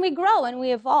lesson, we grow and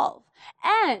we evolve.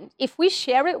 And if we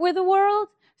share it with the world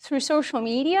through social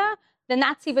media, then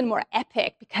that's even more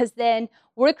epic, because then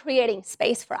we're creating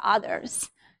space for others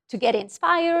to get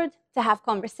inspired, to have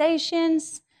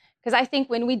conversations. Because I think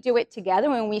when we do it together,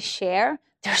 when we share,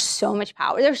 there's so much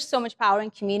power. There's so much power in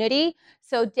community.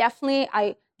 So definitely,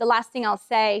 the last thing I'll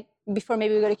say before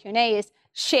maybe we go to Q&A is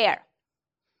share.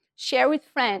 Share with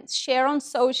friends, share on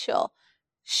social,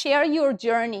 share your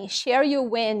journey, share your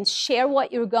wins, share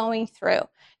what you're going through.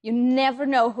 You never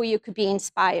know who you could be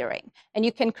inspiring, and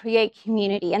you can create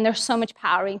community. And there's so much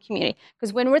power in community,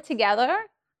 because when we're together,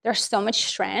 there's so much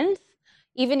strength.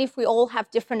 Even if we all have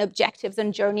different objectives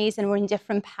and journeys and we're in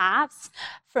different paths,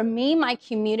 for me, my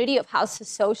community of House of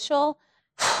Social,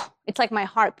 it's like my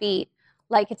heartbeat.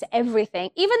 Like, it's everything.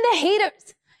 Even the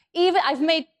haters.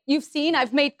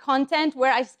 I've made content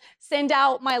where I send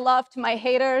out my love to my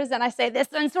haters, and I say, this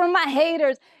one's for my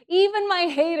haters. Even my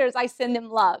haters, I send them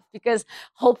love, because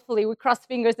hopefully, we cross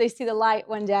fingers, they see the light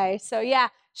one day. So yeah,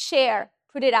 share,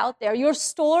 put it out there. Your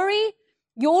story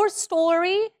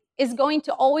is going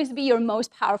to always be your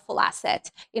most powerful asset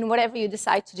in whatever you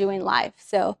decide to do in life.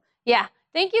 So yeah,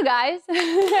 thank you guys.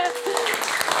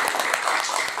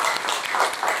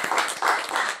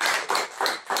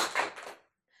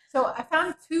 So I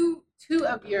found two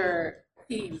of your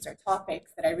themes or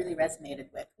topics that I really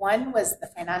resonated with. One was the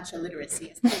financial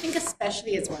literacy. I think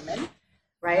especially as women,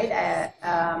 right?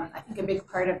 I think a big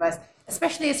part of us,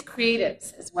 especially as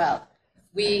creatives as well,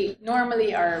 we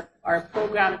normally are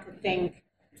programmed to think,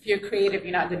 if you're creative,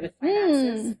 you're not good with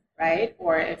finances, right?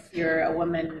 Or if you're a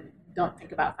woman, don't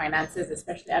think about finances,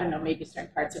 especially, I don't know, maybe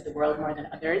certain parts of the world more than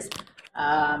others.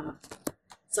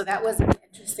 So that was an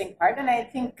interesting part. And I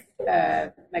think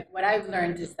like what I've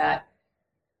learned is that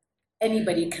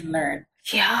anybody can learn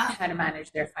how to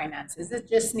manage their finances. It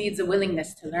just needs a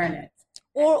willingness to learn it.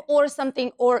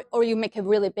 Or you make a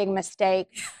really big mistake.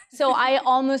 So I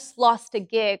almost lost a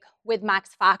gig with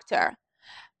Max Factor,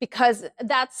 because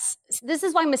this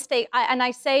is why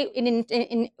I say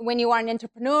when you are an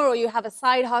entrepreneur or you have a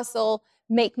side hustle,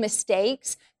 make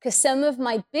mistakes, because some of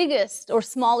my biggest or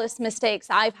smallest mistakes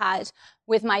I've had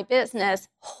with my business,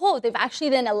 they've actually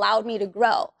then allowed me to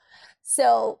grow.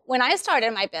 So when I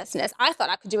started my business, I thought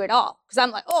I could do it all, because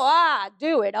I'm like,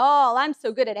 do it all. I'm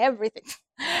so good at everything.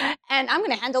 And I'm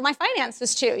going to handle my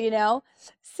finances too, you know?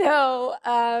 So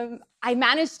I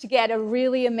managed to get a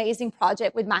really amazing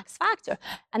project with Max Factor.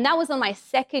 And that was on my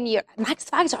second year. Max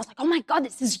Factor, I was like, oh my God,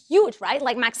 this is huge, right?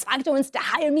 Like, Max Factor wants to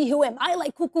hire me. Who am I?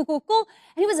 Like, cool.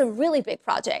 And it was a really big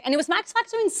project. And it was Max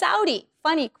Factor in Saudi.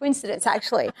 Funny coincidence,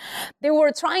 actually. They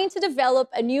were trying to develop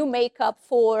a new makeup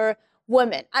for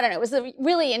women. I don't know. It was a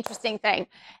really interesting thing.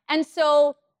 And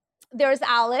so there's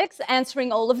Alex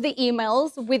answering all of the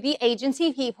emails with the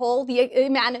agency people,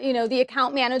 the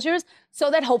account managers,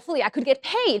 so that hopefully I could get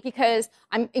paid, because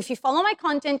if you follow my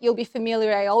content, you'll be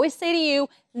familiar. I always say to you,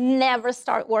 never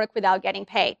start work without getting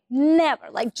paid. Never.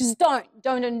 Like, just don't.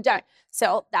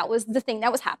 So that was the thing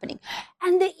that was happening.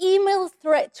 And the email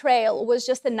trail was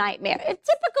just a nightmare. A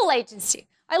typical agency.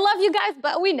 I love you guys,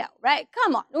 but we know, right?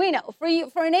 Come on, we know.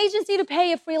 For an agency to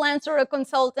pay a freelancer or a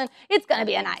consultant, it's going to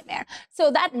be a nightmare.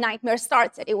 So that nightmare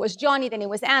started. It was Johnny, then it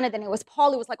was Anna, then it was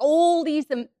Paul. It was like all these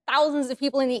thousands of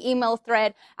people in the email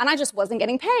thread, and I just wasn't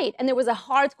getting paid. And there was a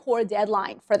hardcore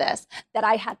deadline for this, that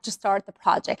I had to start the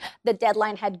project. The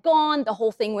deadline had gone. The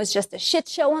whole thing was just a shit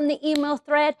show on the email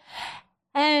thread.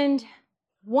 And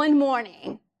one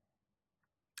morning,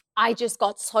 I just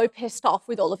got so pissed off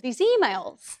with all of these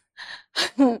emails.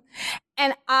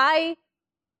 And I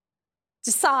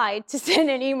decide to send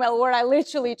an email where I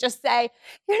literally just say,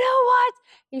 you know what?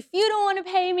 If you don't want to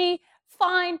pay me,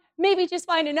 fine. Maybe just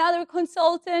find another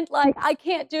consultant. Like, I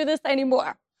can't do this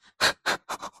anymore.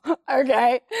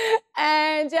 Okay.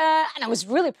 And I was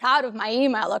really proud of my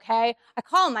email, okay? I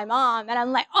called my mom and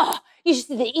I'm like, oh, you should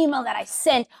see the email that I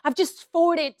sent. I've just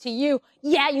forwarded it to you.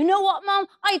 Yeah, you know what, Mom?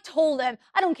 I told them.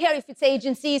 I don't care if it's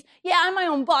agencies. Yeah, I'm my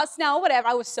own boss now, whatever.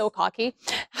 I was so cocky.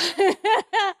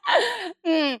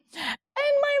 And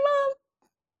my mom,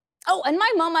 and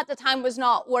my mom at the time was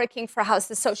not working for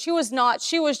houses. So she was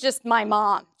just my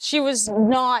mom. She was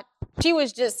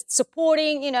just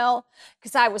supporting,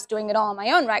 because I was doing it all on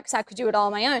my own, right? Because I could do it all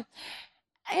on my own.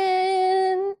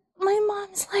 And my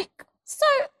mom's like, so,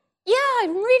 yeah,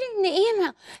 I'm reading the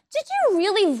email. Did you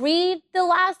really read the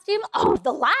last email? Oh,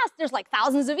 there's like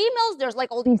thousands of emails. There's like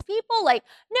all these people, like,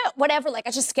 no, whatever. Like,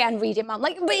 I just scanned read him. I'm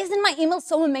like, but isn't my email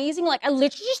so amazing? Like, I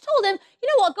literally just told him, you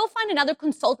know what, go find another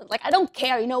consultant. Like, I don't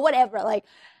care, whatever. Like,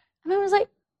 and I was like,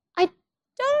 I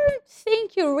don't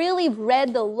think you really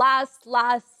read the last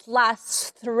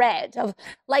thread of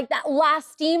like that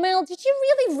last email. Did you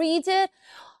really read it?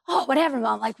 Oh, whatever,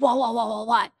 Mom. Like,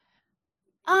 what?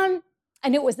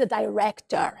 And it was the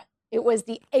director. It was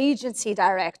the agency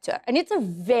director. And it's a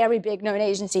very big known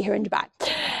agency here in Dubai.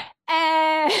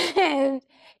 And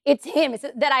it's him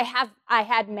that I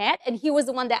had met, and he was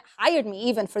the one that hired me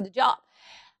even for the job.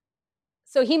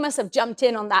 So he must have jumped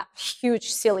in on that huge,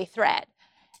 silly thread.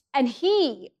 And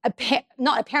he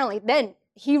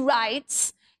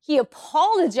writes, he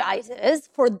apologizes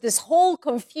for this whole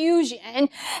confusion,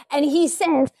 and he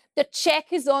says, the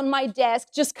check is on my desk,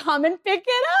 just come and pick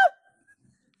it up.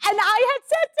 And I had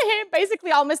said to him,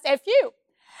 basically, almost F you.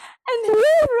 And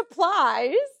he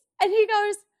replies, and he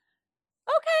goes,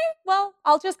 okay, well,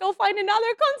 I'll just go find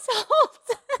another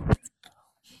consultant.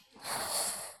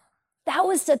 That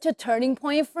was such a turning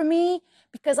point for me,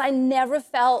 because I never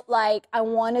felt like I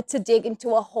wanted to dig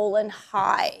into a hole and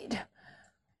hide.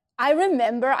 I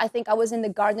remember, I think I was in the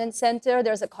Garden Center.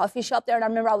 There's a coffee shop there, and I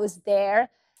remember I was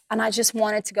there, and I just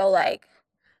wanted to go like,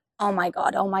 oh my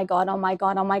God, oh my God, oh my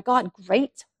God, oh my God,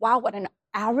 great. Wow, what an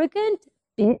arrogant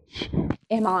bitch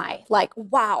am I. Like,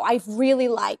 wow, I've really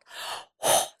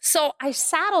So I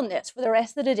sat on this for the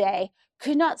rest of the day,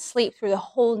 could not sleep through the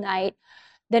whole night,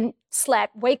 then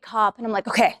slept, wake up, and I'm like,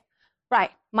 okay, right.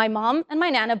 My mom and my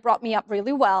Nana brought me up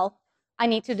really well. I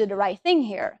need to do the right thing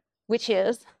here, which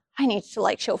is I need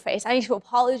to show face. I need to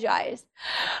apologize.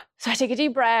 So I take a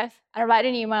deep breath, I write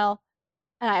an email,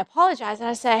 and I apologize, and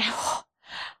I say,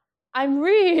 I'm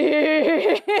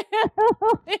really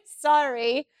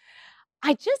sorry.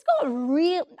 I just got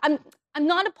I'm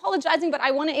not apologizing, but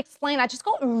I want to explain. I just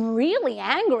got really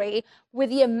angry with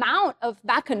the amount of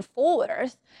back and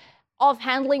forth of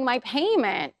handling my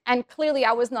payment. And clearly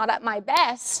I was not at my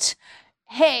best.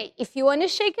 Hey, if you want to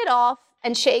shake it off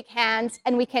and shake hands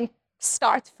and we can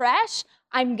start fresh,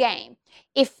 I'm game.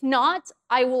 If not,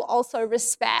 I will also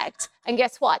respect. And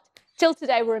guess what? Till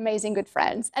today, we're amazing good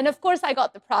friends. And of course, I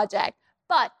got the project.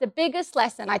 But the biggest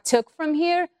lesson I took from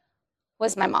here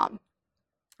was my mom.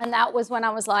 And that was when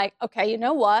I was like, okay, you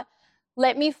know what?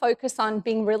 Let me focus on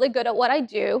being really good at what I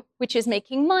do, which is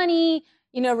making money,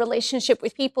 relationship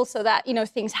with people so that,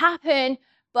 things happen.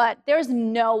 But there's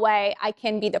no way I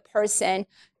can be the person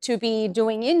to be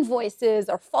doing invoices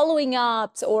or following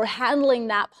ups or handling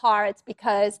that part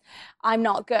because I'm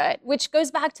not good, which goes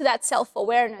back to that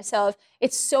self-awareness of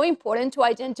it's so important to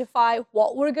identify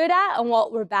what we're good at and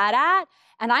what we're bad at.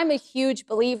 And I'm a huge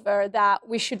believer that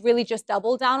we should really just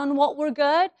double down on what we're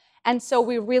good. And so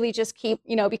we really just keep,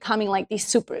 becoming like we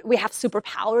have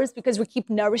superpowers because we keep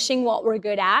nourishing what we're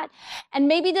good at. And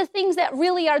maybe the things that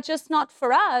really are just not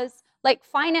for us, like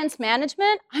finance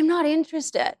management, I'm not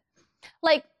interested.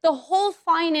 Like the whole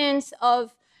finance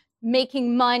of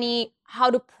making money, how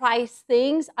to price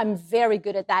things, I'm very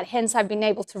good at that. Hence, I've been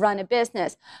able to run a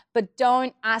business. But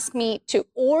don't ask me to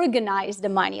organize the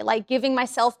money, like giving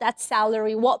myself that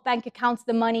salary, what bank accounts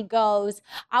the money goes.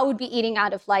 I would be eating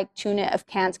out of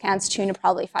cans tuna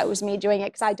probably if I was me doing it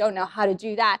because I don't know how to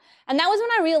do that. And that was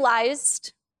when I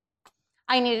realized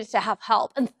I needed to have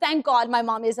help. And thank God my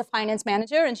mom is a finance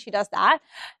manager and she does that.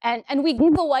 And we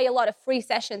give away a lot of free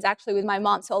sessions actually with my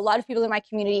mom. So a lot of people in my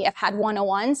community have had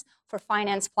one-on-ones for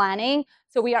finance planning.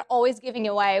 So we are always giving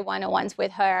away one-on-ones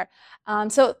with her.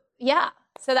 So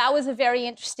that was a very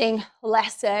interesting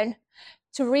lesson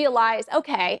to realize,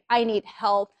 okay, I need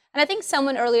help. And I think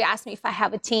someone earlier asked me if I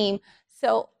have a team.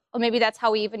 So or maybe that's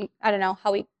how we even, I don't know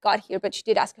how we got here, but she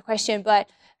did ask a question. But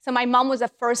so my mom was the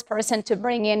first person to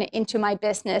bring into my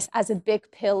business as a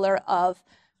big pillar of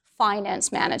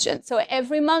finance management. So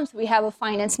every month we have a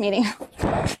finance meeting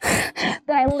that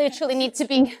I literally need to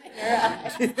be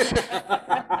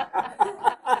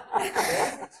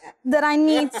that I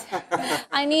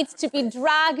need to be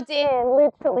dragged in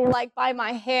literally like by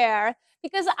my hair,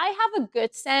 because I have a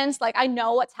good sense, like I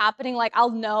know what's happening, like I'll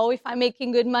know if I'm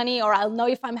making good money or I'll know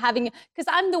if I'm having, because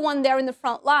I'm the one there in the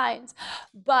front lines.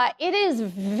 But it is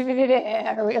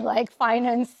very like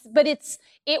finance, but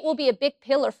it will be a big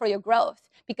pillar for your growth.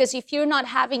 Because if you're not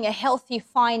having a healthy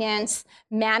finance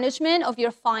management of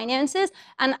your finances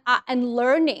and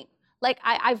learning, like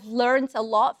I've learned a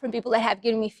lot from people that have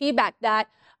given me feedback that,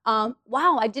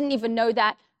 wow, I didn't even know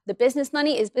that the business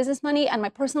money is business money and my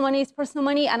personal money is personal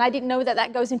money, and I didn't know that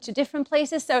that goes into different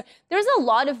places. So there's a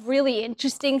lot of really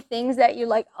interesting things that you're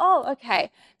like, oh,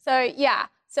 okay. So yeah,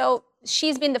 so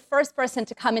she's been the first person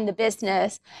to come in the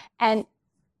business, and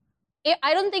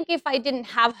I don't think if I didn't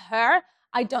have her,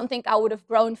 I don't think I would have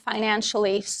grown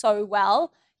financially so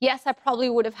well. Yes, I probably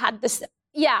would have had this.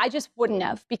 Yeah, I just wouldn't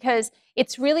have, because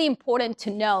it's really important to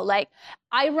know, like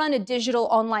I run a digital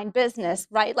online business,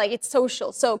 right? Like it's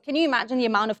social. So can you imagine the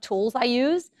amount of tools I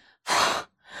use?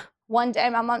 One day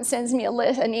my mom sends me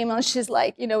an email. She's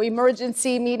like,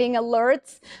 emergency meeting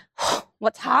alerts.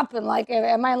 What's happened? Like,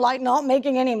 am I like not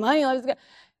making any money?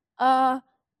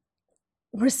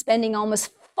 We're spending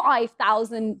almost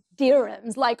 5,000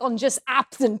 dirhams like on just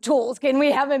apps and tools. Can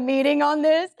we have a meeting on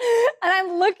this? And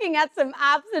I'm looking at some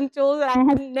apps and tools that I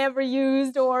had never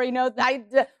used, or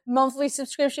the monthly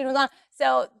subscription was on.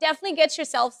 So definitely get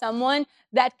yourself someone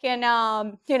that can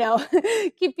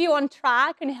keep you on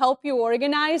track and help you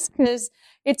organize, because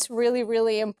it's really,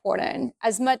 really important,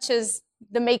 as much as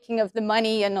the making of the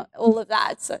money and all of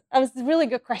that. So that was a really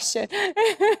good question.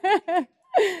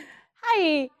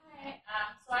 Hi.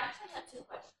 So I actually had two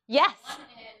questions. Yes. One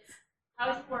is,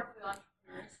 how do you work with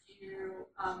entrepreneurs?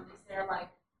 Is there like,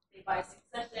 they buy 6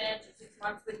 sessions or 6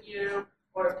 months with you,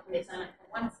 or can they sign up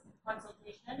for one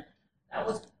consultation? That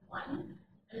was one.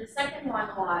 And the second one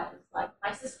was, like,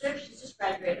 my sister, she's just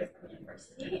graduated from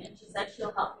university, and she said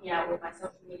she'll help me out with my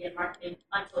social media marketing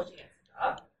until she gets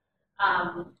a job.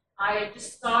 I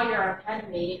just saw your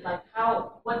academy, like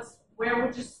where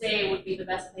would you say would be the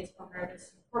best place for her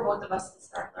for both of us to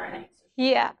start learning?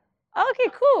 Yeah. Okay,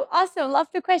 cool. Awesome. Love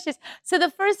the questions. So the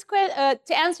first to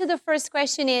answer the first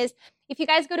question is, if you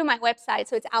guys go to my website,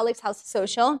 so it's Alex House of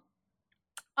Social,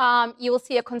 you will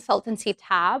see a consultancy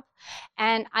tab,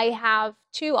 and I have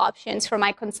 2 options for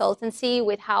my consultancy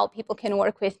with how people can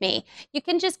work with me. You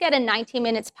can just get a 90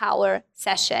 minutes power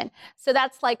session. So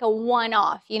that's like a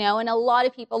one-off, and a lot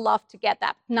of people love to get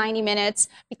that 90 minutes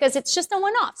because it's just a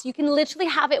one-off. So you can literally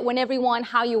have it whenever you want,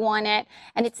 how you want it,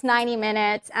 and it's 90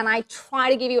 minutes. And I try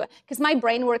to give you, because my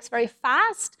brain works very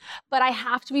fast, but I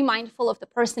have to be mindful of the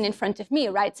person in front of me,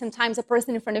 right? Sometimes a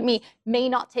person in front of me may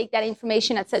not take that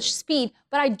information at such speed,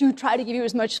 but I do try to give you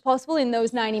as much as possible in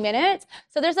those 90 minutes.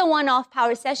 So there's a one-off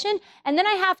power session. And then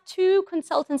I have 2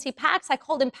 consultancy packs. I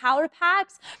call them power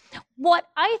packs. What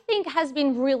I think has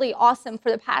been really awesome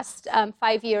for the past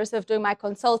 5 years of doing my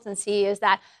consultancy is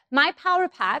that my power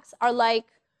packs are like,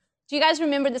 do you guys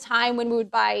remember the time when we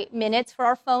would buy minutes for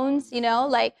our phones?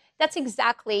 Like that's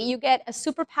exactly, you get a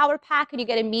super power pack and you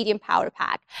get a medium power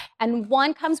pack. And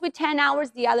one comes with 10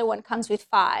 hours, the other one comes with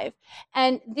 5.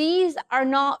 And these are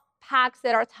not packs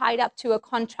that are tied up to a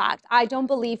contract. I don't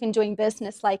believe in doing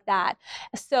business like that.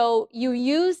 So you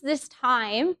use this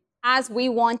time as we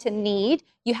want and need.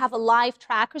 You have a live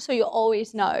tracker, so you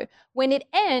always know. When it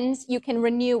ends, you can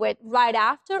renew it right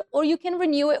after, or you can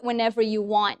renew it whenever you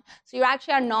want. So you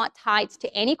actually are not tied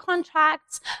to any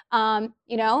contracts.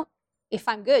 If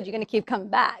I'm good, you're going to keep coming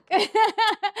back.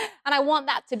 And I want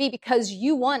that to be because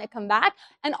you want to come back,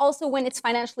 and also when it's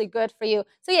financially good for you.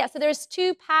 So yeah, so there's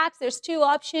 2 packs, there's 2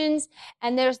 options,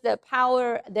 and there's the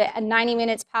 90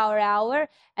 minutes power hour,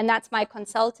 and that's my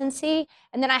consultancy.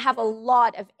 And then I have a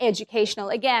lot of educational.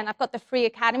 Again, I've got the free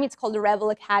academy. It's called the Rebel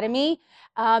Academy.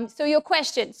 So your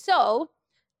question. So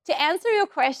to answer your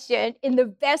question in the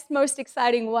best, most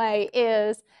exciting way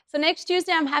is, so next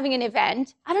Tuesday I'm having an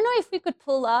event. I don't know if we could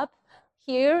pull up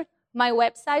here my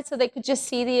website so they could just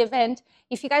see the event.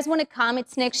 If you guys want to come,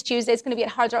 it's next Tuesday. It's going to be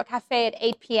at Hard Rock Cafe at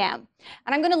 8 p.m.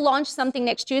 And I'm going to launch something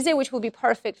next Tuesday, which will be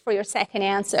perfect for your second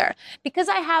answer. Because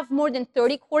I have more than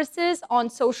 30 courses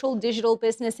on social, digital,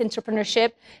 business,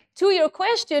 entrepreneurship. To your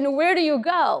question, where do you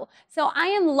go? So I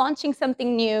am launching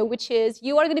something new, which is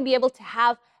you are going to be able to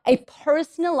have a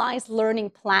personalized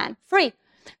learning plan, free.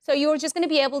 So you're just going to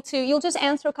be able to, you'll just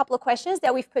answer a couple of questions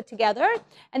that we've put together.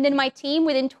 And then my team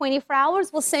within 24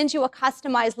 hours will send you a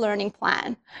customized learning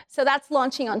plan. So that's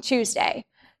launching on Tuesday.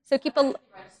 So keep a...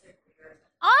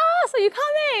 so you're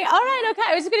coming. All right,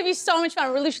 okay. It's going to be so much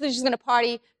fun. We're literally just going to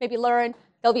party, maybe learn.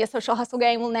 There'll be a social hustle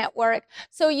game, we'll network.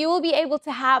 So you will be able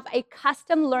to have a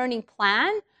custom learning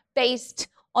plan based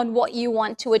on what you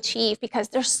want to achieve, because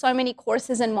there's so many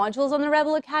courses and modules on the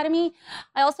Rebel Academy.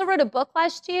 I also wrote a book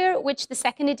last year, which the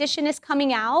second edition is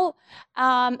coming out.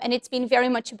 And it's been very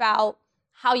much about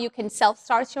how you can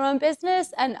self-start your own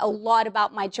business and a lot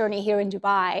about my journey here in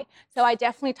Dubai. So I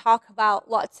definitely talk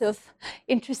about lots of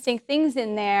interesting things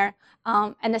in there.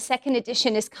 And the second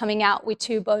edition is coming out with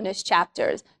 2 bonus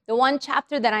chapters. The one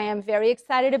chapter that I am very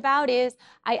excited about is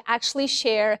I actually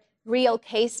share real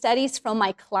case studies from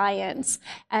my clients.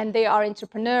 And they are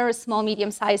entrepreneurs, small,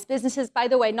 medium-sized businesses, by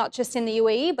the way, not just in the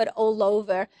UAE, but all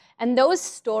over. And those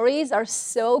stories are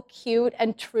so cute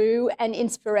and true and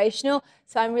inspirational.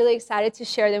 So I'm really excited to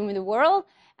share them with the world.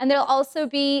 And there'll also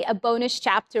be a bonus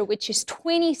chapter, which is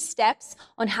 20 steps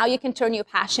on how you can turn your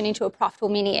passion into a profitable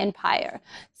mini empire.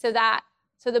 So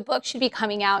the book should be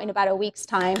coming out in about a week's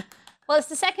time. Well, it's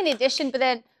the second edition, but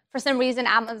then for some reason,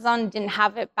 Amazon didn't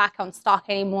have it back on stock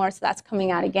anymore, so that's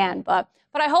coming out again. But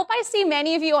I hope I see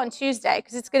many of you on Tuesday,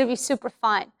 because it's going to be super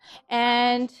fun.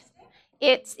 And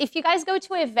if you guys go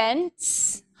to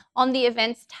events, on the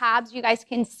events tabs, you guys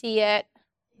can see it.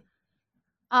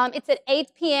 It's at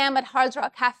 8 p.m. at Hard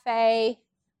Rock Cafe.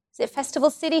 Is it Festival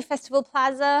City, Festival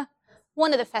Plaza?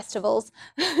 One of the festivals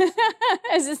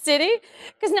as a city.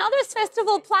 Because now there's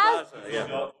Festival Plaza.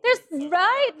 There's,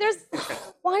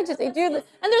 why did they do this?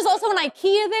 And there's also an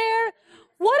IKEA there.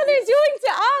 What are they doing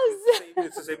to us?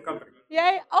 It's the same company.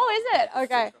 Yeah. Oh, is it?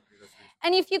 Okay.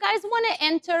 And if you guys want to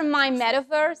enter my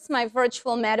metaverse, my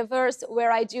virtual metaverse,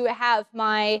 where I do have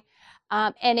my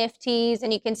NFTs,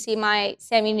 and you can see my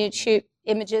semi-nude shoot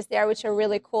images there, which are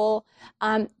really cool.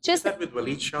 Is that with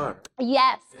Waleed Shah?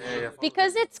 Yes, Yeah,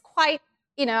 because it's quite,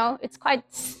 I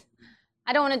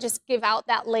don't want to just give out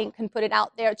that link and put it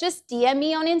out there. Just DM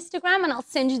me on Instagram and I'll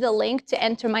send you the link to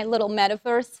enter my little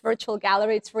metaverse virtual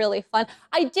gallery. It's really fun.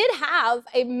 I did have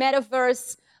a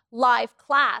metaverse live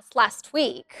class last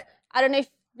week. I don't know if,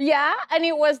 and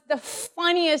it was the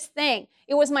funniest thing.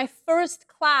 It was my first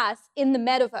class in the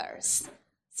metaverse.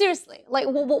 Seriously, like,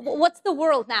 what's the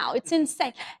world now? It's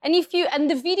insane. And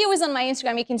the video is on my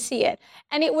Instagram, you can see it.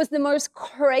 And it was the most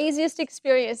craziest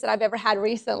experience that I've ever had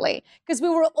recently, because we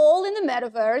were all in the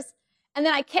metaverse, and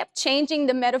then I kept changing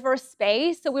the metaverse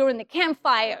space. So we were in the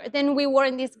campfire, then we were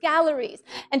in these galleries,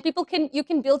 and you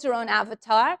can build your own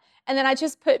avatar. And then I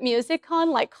just put music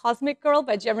on, like Cosmic Girl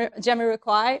by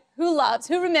Jamiroquai.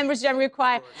 Who remembers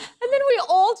Jamiroquai? And then we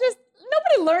all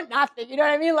nobody learned nothing, you know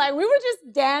what I mean? Like, we were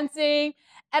just dancing.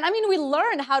 And I mean, we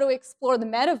learned how to explore the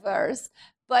metaverse,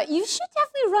 but you should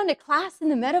definitely run a class in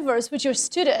the metaverse with your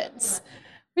students.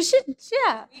 We should,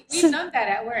 yeah. We've done that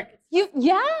at work.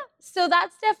 So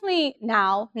that's definitely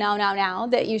now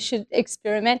that you should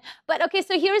experiment. But okay,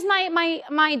 so here's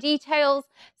my details.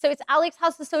 So it's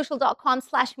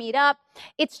alexhousesocial.com/meetup.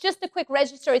 It's just a quick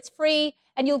register. It's free,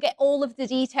 and you'll get all of the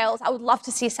details. I would love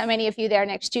to see so many of you there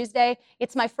next Tuesday.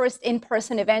 It's my first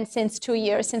in-person event since 2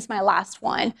 years, since my last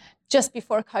one, just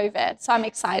before COVID. So I'm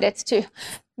excited to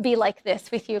be like this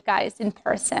with you guys in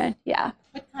person. Yeah.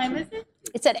 What time is it?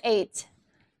 It's at 8.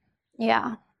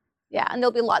 Yeah, and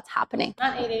there'll be lots happening.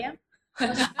 Not 8 a.m.?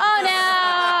 Oh,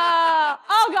 no.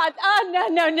 Oh, God. Oh,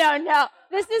 no.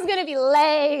 This is going to be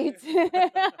late.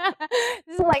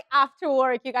 This is like after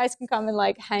work. You guys can come and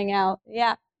like hang out.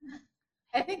 Yeah.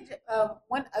 I think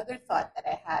one other thought that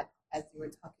I had as you were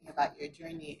talking about your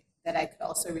journey that I could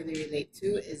also really relate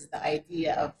to is the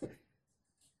idea of,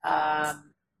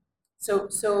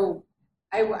 so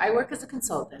I work as a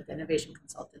consultant, innovation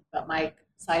consultant, but my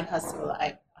side hustle,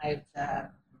 I've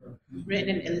written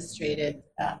and illustrated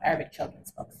Arabic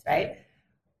children's books, right?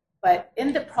 But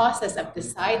in the process of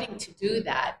deciding to do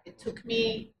that, it took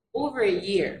me over a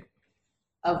year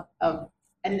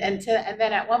and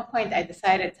then at one point I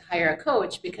decided to hire a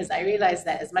coach because I realized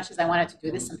that as much as I wanted to do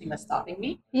this, something was stopping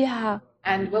me. Yeah.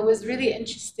 And what was really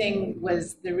interesting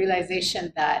was the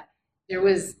realization that there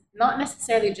was not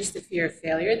necessarily just a fear of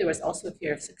failure, there was also a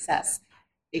fear of success.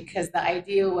 Because the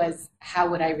idea was, how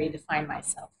would I redefine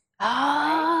myself?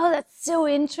 Oh, that's so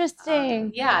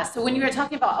interesting. Yeah. So when you were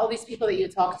talking about all these people that you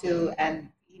talk to, and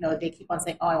they keep on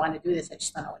saying, "Oh, I want to do this. I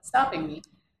just don't know what's stopping me."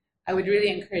 I would really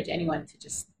encourage anyone to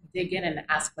just dig in and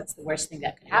ask, "What's the worst thing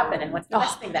that could happen, and what's the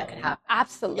best thing that could happen?"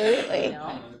 Absolutely.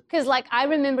 Because, like, I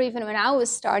remember even when I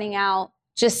was starting out,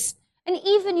 and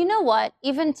even, you know what?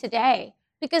 Even today,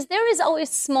 because there is always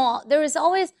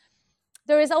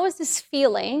this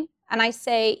feeling, and I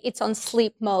say it's on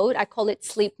sleep mode. I call it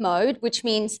sleep mode, which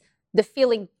means the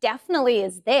feeling definitely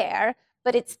is there,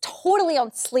 but it's totally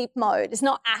on sleep mode. It's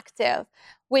not active,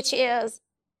 which is,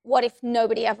 what if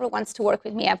nobody ever wants to work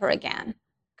with me ever again?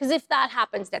 Because if that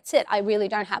happens, that's it. I really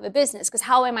don't have a business. Because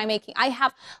how am I making? I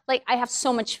have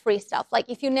so much free stuff. Like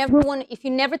if you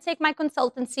never take my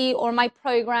consultancy or my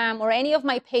program or any of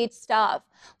my paid stuff,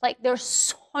 like there's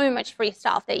so much free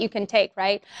stuff that you can take,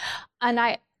 right? And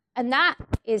that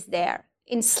is there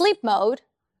in sleep mode,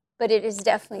 but it is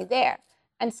definitely there.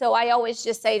 And so I always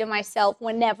just say to myself,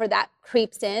 whenever that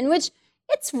creeps in, which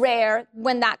it's rare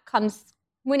when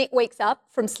it wakes up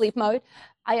from sleep mode,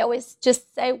 I always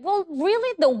just say, well,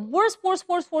 really the worst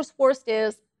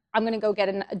is I'm going to go get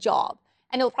a job.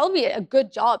 And it'll probably be a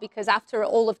good job, because after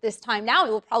all of this time now, it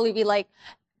will probably be like,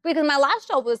 because my last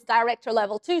job was director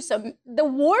level too. So the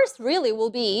worst really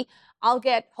will be I'll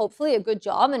get hopefully a good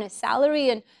job and a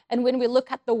salary. And when we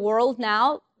look at the world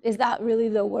now, is that really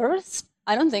the worst?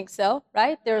 I don't think so,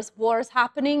 right? There's wars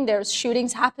happening, there's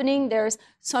shootings happening, there's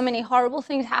so many horrible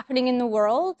things happening in the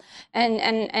world.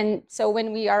 And so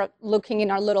when we are looking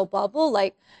in our little bubble,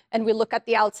 and we look at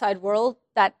the outside world,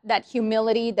 that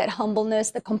humility, that humbleness,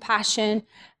 the compassion,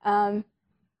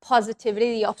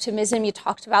 positivity, the optimism you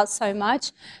talked about so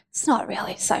much, it's not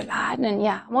really so bad. And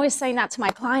yeah, I'm always saying that to my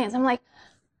clients. I'm like,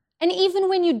 and even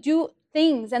when you do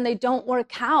things and they don't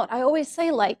work out, I always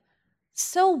say,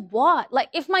 so what? Like,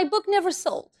 if my book never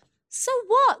sold, so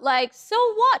what?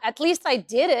 So what? At least I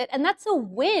did it, and that's a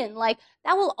win.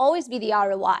 That will always be the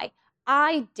ROI.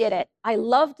 I did it. I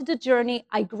loved the journey.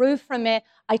 I grew from it.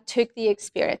 I took the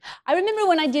experience. I remember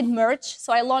when I did merch.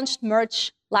 So I launched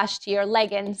merch last year,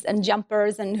 leggings and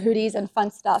jumpers and hoodies and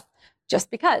fun stuff, just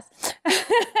because.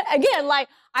 Again,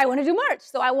 I want to do merch,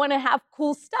 so I want to have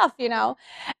cool stuff, And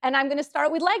I'm going to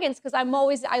start with leggings because I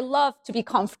love to be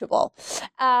comfortable.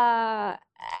 And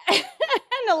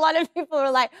a lot of people are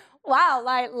like, wow,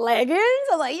 leggings?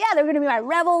 I'm like, yeah, they're going to be my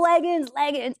Rebel leggings.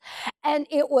 And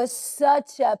it was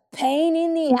such a pain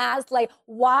in the ass.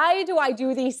 Why do I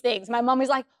do these things? My mom was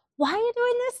like, why are you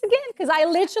doing this again? Because I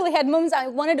literally had moments I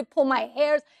wanted to pull my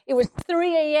hairs. It was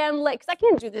 3 a.m. Because I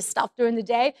can't do this stuff during the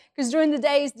day, because during the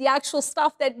day is the actual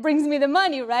stuff that brings me the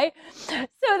money, right? So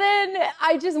then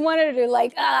I just wanted to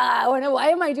why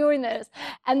am I doing this?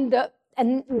 And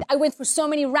I went through so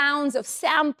many rounds of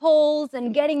samples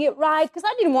and getting it right, because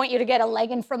I didn't want you to get a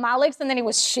legging from Alex and then it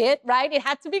was shit, right? It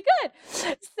had to be good.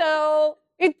 So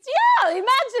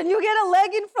imagine you get a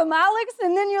legging from Alex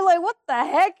and then you're like, what the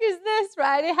heck is this,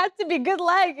 right? It had to be good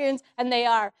leggings, and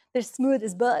they're smooth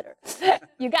as butter.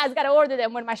 You guys got to order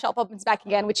them when my shop opens back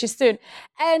again, which is soon.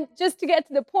 And just to get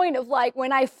to the point of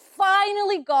when I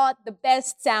finally got the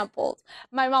best samples,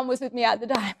 my mom was with me at the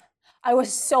time. I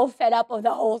was so fed up of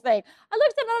the whole thing. I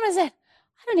looked at mom and said,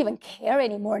 I don't even care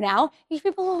anymore now. These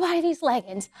people will buy these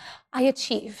leggings. I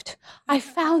achieved. I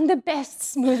found the best,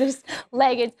 smoothest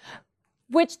leggings.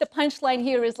 Which the punchline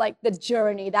here is the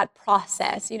journey, that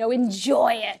process,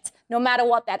 enjoy it, no matter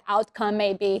what that outcome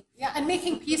may be. Yeah, and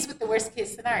making peace with the worst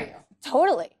case scenario.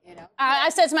 Totally. I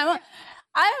said to my mom,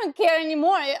 I don't care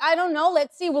anymore. I don't know.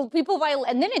 Let's see. Will people buy?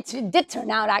 And then it did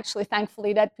turn out, actually,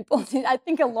 thankfully, that people did. I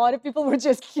think a lot of people were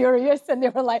just curious, and they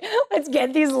were like, let's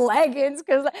get these leggings.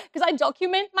 Because I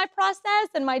document my process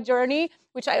and my journey,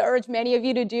 which I urge many of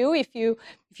you to do if you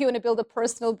want to build a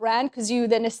personal brand, because you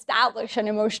then establish an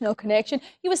emotional connection.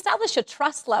 You establish a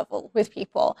trust level with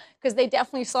people, because they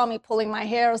definitely saw me pulling my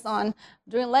hairs on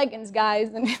doing leggings, guys.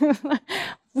 And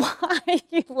why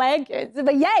leggings?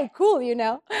 But yay, cool,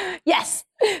 Yes.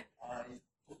 I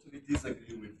totally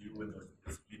disagree with you with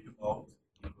the split mode,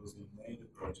 because in many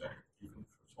project, even if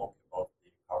you talk about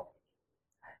the company,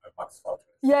 Max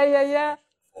Factor. Yeah.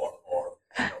 Or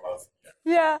last year.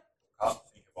 Yeah. Can't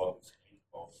think about the split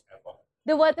mode ever.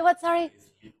 The what, sorry?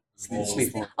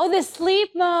 Sleep mode. Oh, the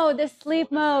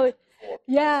sleep mode.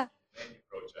 Yeah. Many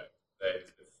projects, there is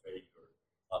the failure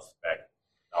aspect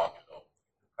down below.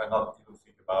 You cannot even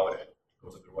think about it,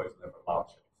 because otherwise you never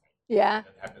launch anything. Yeah.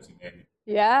 That happens in any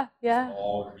Yeah.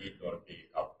 small, big, or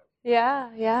big company.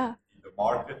 Yeah. The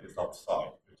market is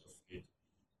outside. You just need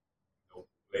to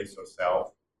place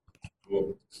yourself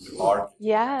to the market,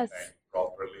 Yes. and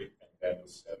properly, and then you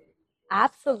sell it.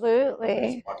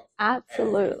 Absolutely.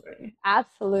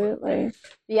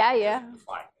 Yeah.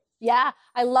 Yeah,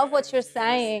 I love what you're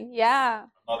saying. Yeah.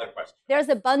 Another question. There's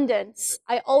abundance.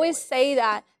 I always say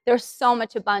that there's so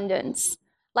much abundance.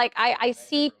 I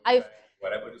see,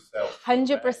 Whatever you sell,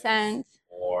 100%.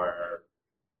 or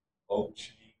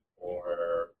coaching,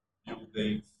 or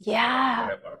buildings, Yeah.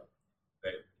 whatever,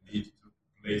 they need to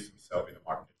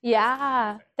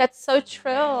Yeah, that's so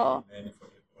true. Many for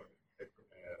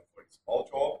a small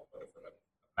job, but for a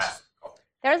massive company.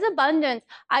 There's abundance.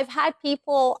 I've had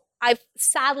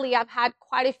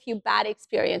quite a few bad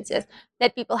experiences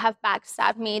that people have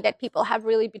backstabbed me, that people have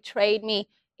really betrayed me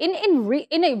in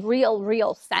a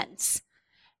real sense.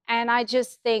 And I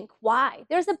just think, why?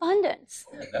 There's abundance.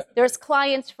 There's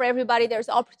clients for everybody. There's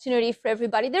opportunity for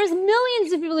everybody. There's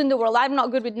millions of people in the world. I'm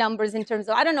not good with numbers in terms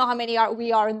of, I don't know how many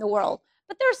we are in the world,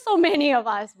 but there's so many of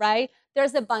us, right?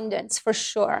 There's abundance for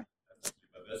sure. But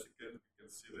that's again, we can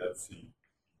see that's the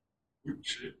food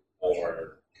chip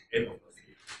or end of the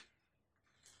food.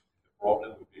 The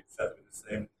problem would be exactly the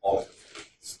same, all the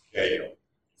scale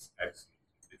is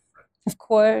absolutely different. Of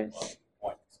course. But the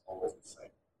point is always the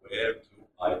same. Where do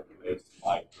I place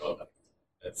my product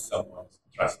that someone's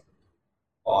trusted to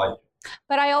buy?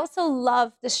 But I also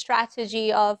love the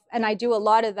strategy of, and I do a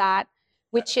lot of that,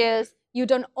 which is you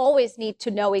don't always need to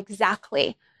know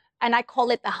exactly. And I call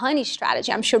it the honey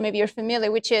strategy. I'm sure maybe you're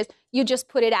familiar, which is you just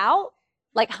put it out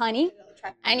like honey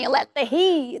and you let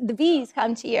the bees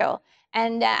come to you.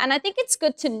 And I think it's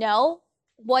good to know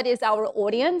what is our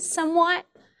audience somewhat,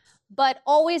 but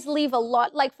always leave a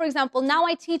lot. Like, for example, now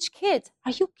I teach kids.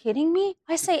 Are you kidding me?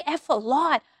 I say F a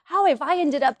lot. How have I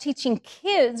ended up teaching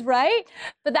kids, right?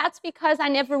 But that's because I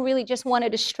never really just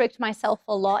wanted to restrict myself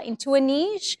a lot into a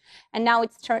niche. And now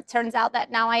it turns out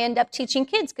that now I end up teaching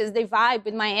kids because they vibe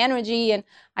with my energy. And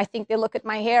I think they look at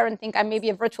my hair and think I'm maybe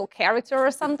a virtual character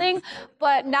or something.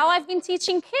 But now I've been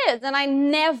teaching kids and I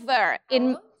never,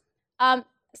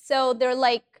 so they're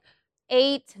like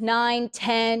 8, 9,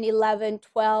 10, 11,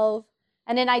 12.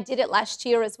 And then I did it last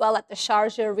year as well at the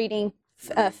Sharjah Reading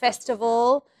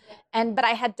Festival. But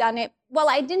I had done it, well,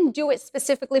 I didn't do it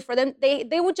specifically for them.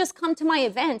 They would just come to my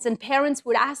events and parents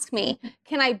would ask me,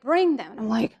 can I bring them? And I'm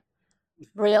like,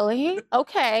 really?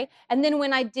 Okay. And then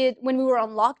when we were on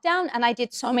lockdown and I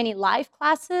did so many live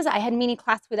classes, I had mini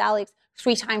class with Alex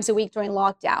 3 times a week during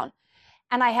lockdown.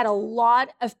 And I had a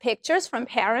lot of pictures from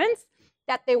parents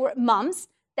that they were moms,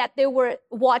 that they were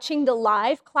watching the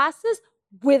live classes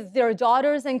with their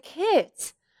daughters and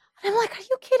kids. And I'm like, are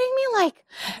you kidding me?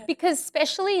 Because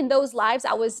especially in those lives,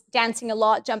 I was dancing a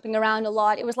lot, jumping around a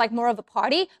lot. It was like more of a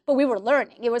party, but we were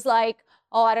learning. It was like,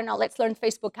 oh, I don't know, let's learn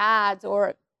Facebook ads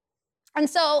and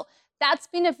so that's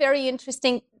been a very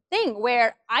interesting thing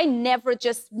where I never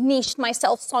just niched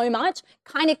myself so much,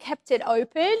 kind of kept it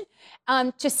open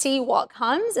to see what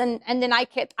comes. And then I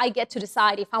get to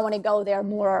decide if I want to go there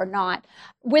more or not.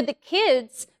 With the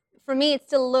kids, for me, it's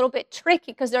still a little bit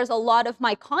tricky because there's a lot of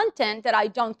my content that I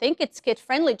don't think it's kid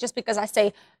friendly just because I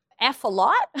say F a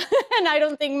lot and I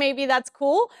don't think maybe that's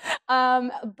cool.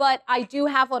 But I do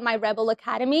have on my Rebel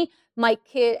Academy, a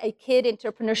kid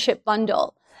entrepreneurship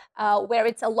bundle. Where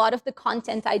it's a lot of the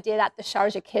content I did at the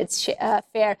Sharjah Kids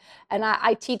Fair. And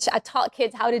I taught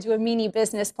kids how to do a mini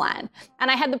business plan.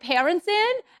 And I had the parents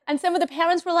in, and some of the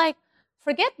parents were like,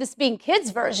 forget this being kids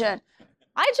version.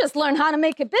 I just learned how to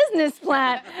make a business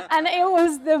plan. And it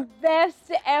was the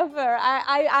best ever.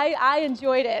 I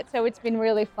enjoyed it. So it's been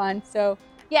really fun. So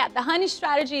yeah, the honey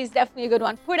strategy is definitely a good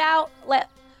one. Put out, let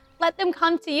them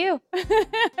come to you.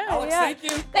 Alex, thank you.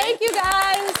 Thank you,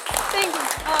 guys. Thank you.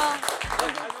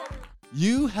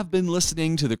 You have been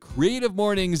listening to the Creative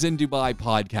Mornings in Dubai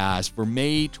podcast for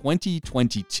May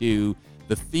 2022.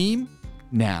 The theme,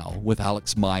 Now, with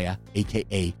Alex Maya,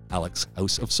 aka Alex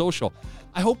House of Social.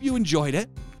 I hope you enjoyed it.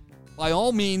 By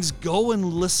all means, go and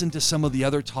listen to some of the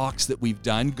other talks that we've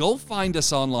done. Go find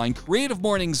us online, Creative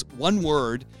Mornings, one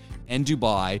word, and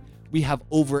Dubai. We have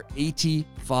over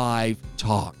 85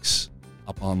 talks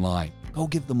up online. Go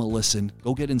give them a listen.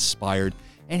 Go get inspired.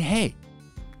 And hey,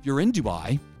 if you're in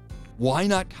Dubai, why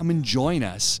not come and join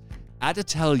us at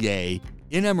Atelier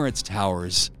in Emirates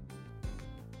Towers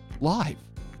live?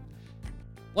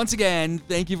 Once again,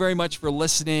 thank you very much for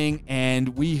listening, and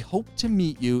we hope to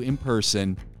meet you in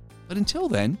person. But until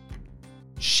then,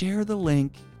 share the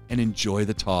link and enjoy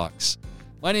the talks.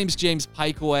 My name's James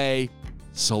Pikeway.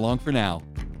 So long for now.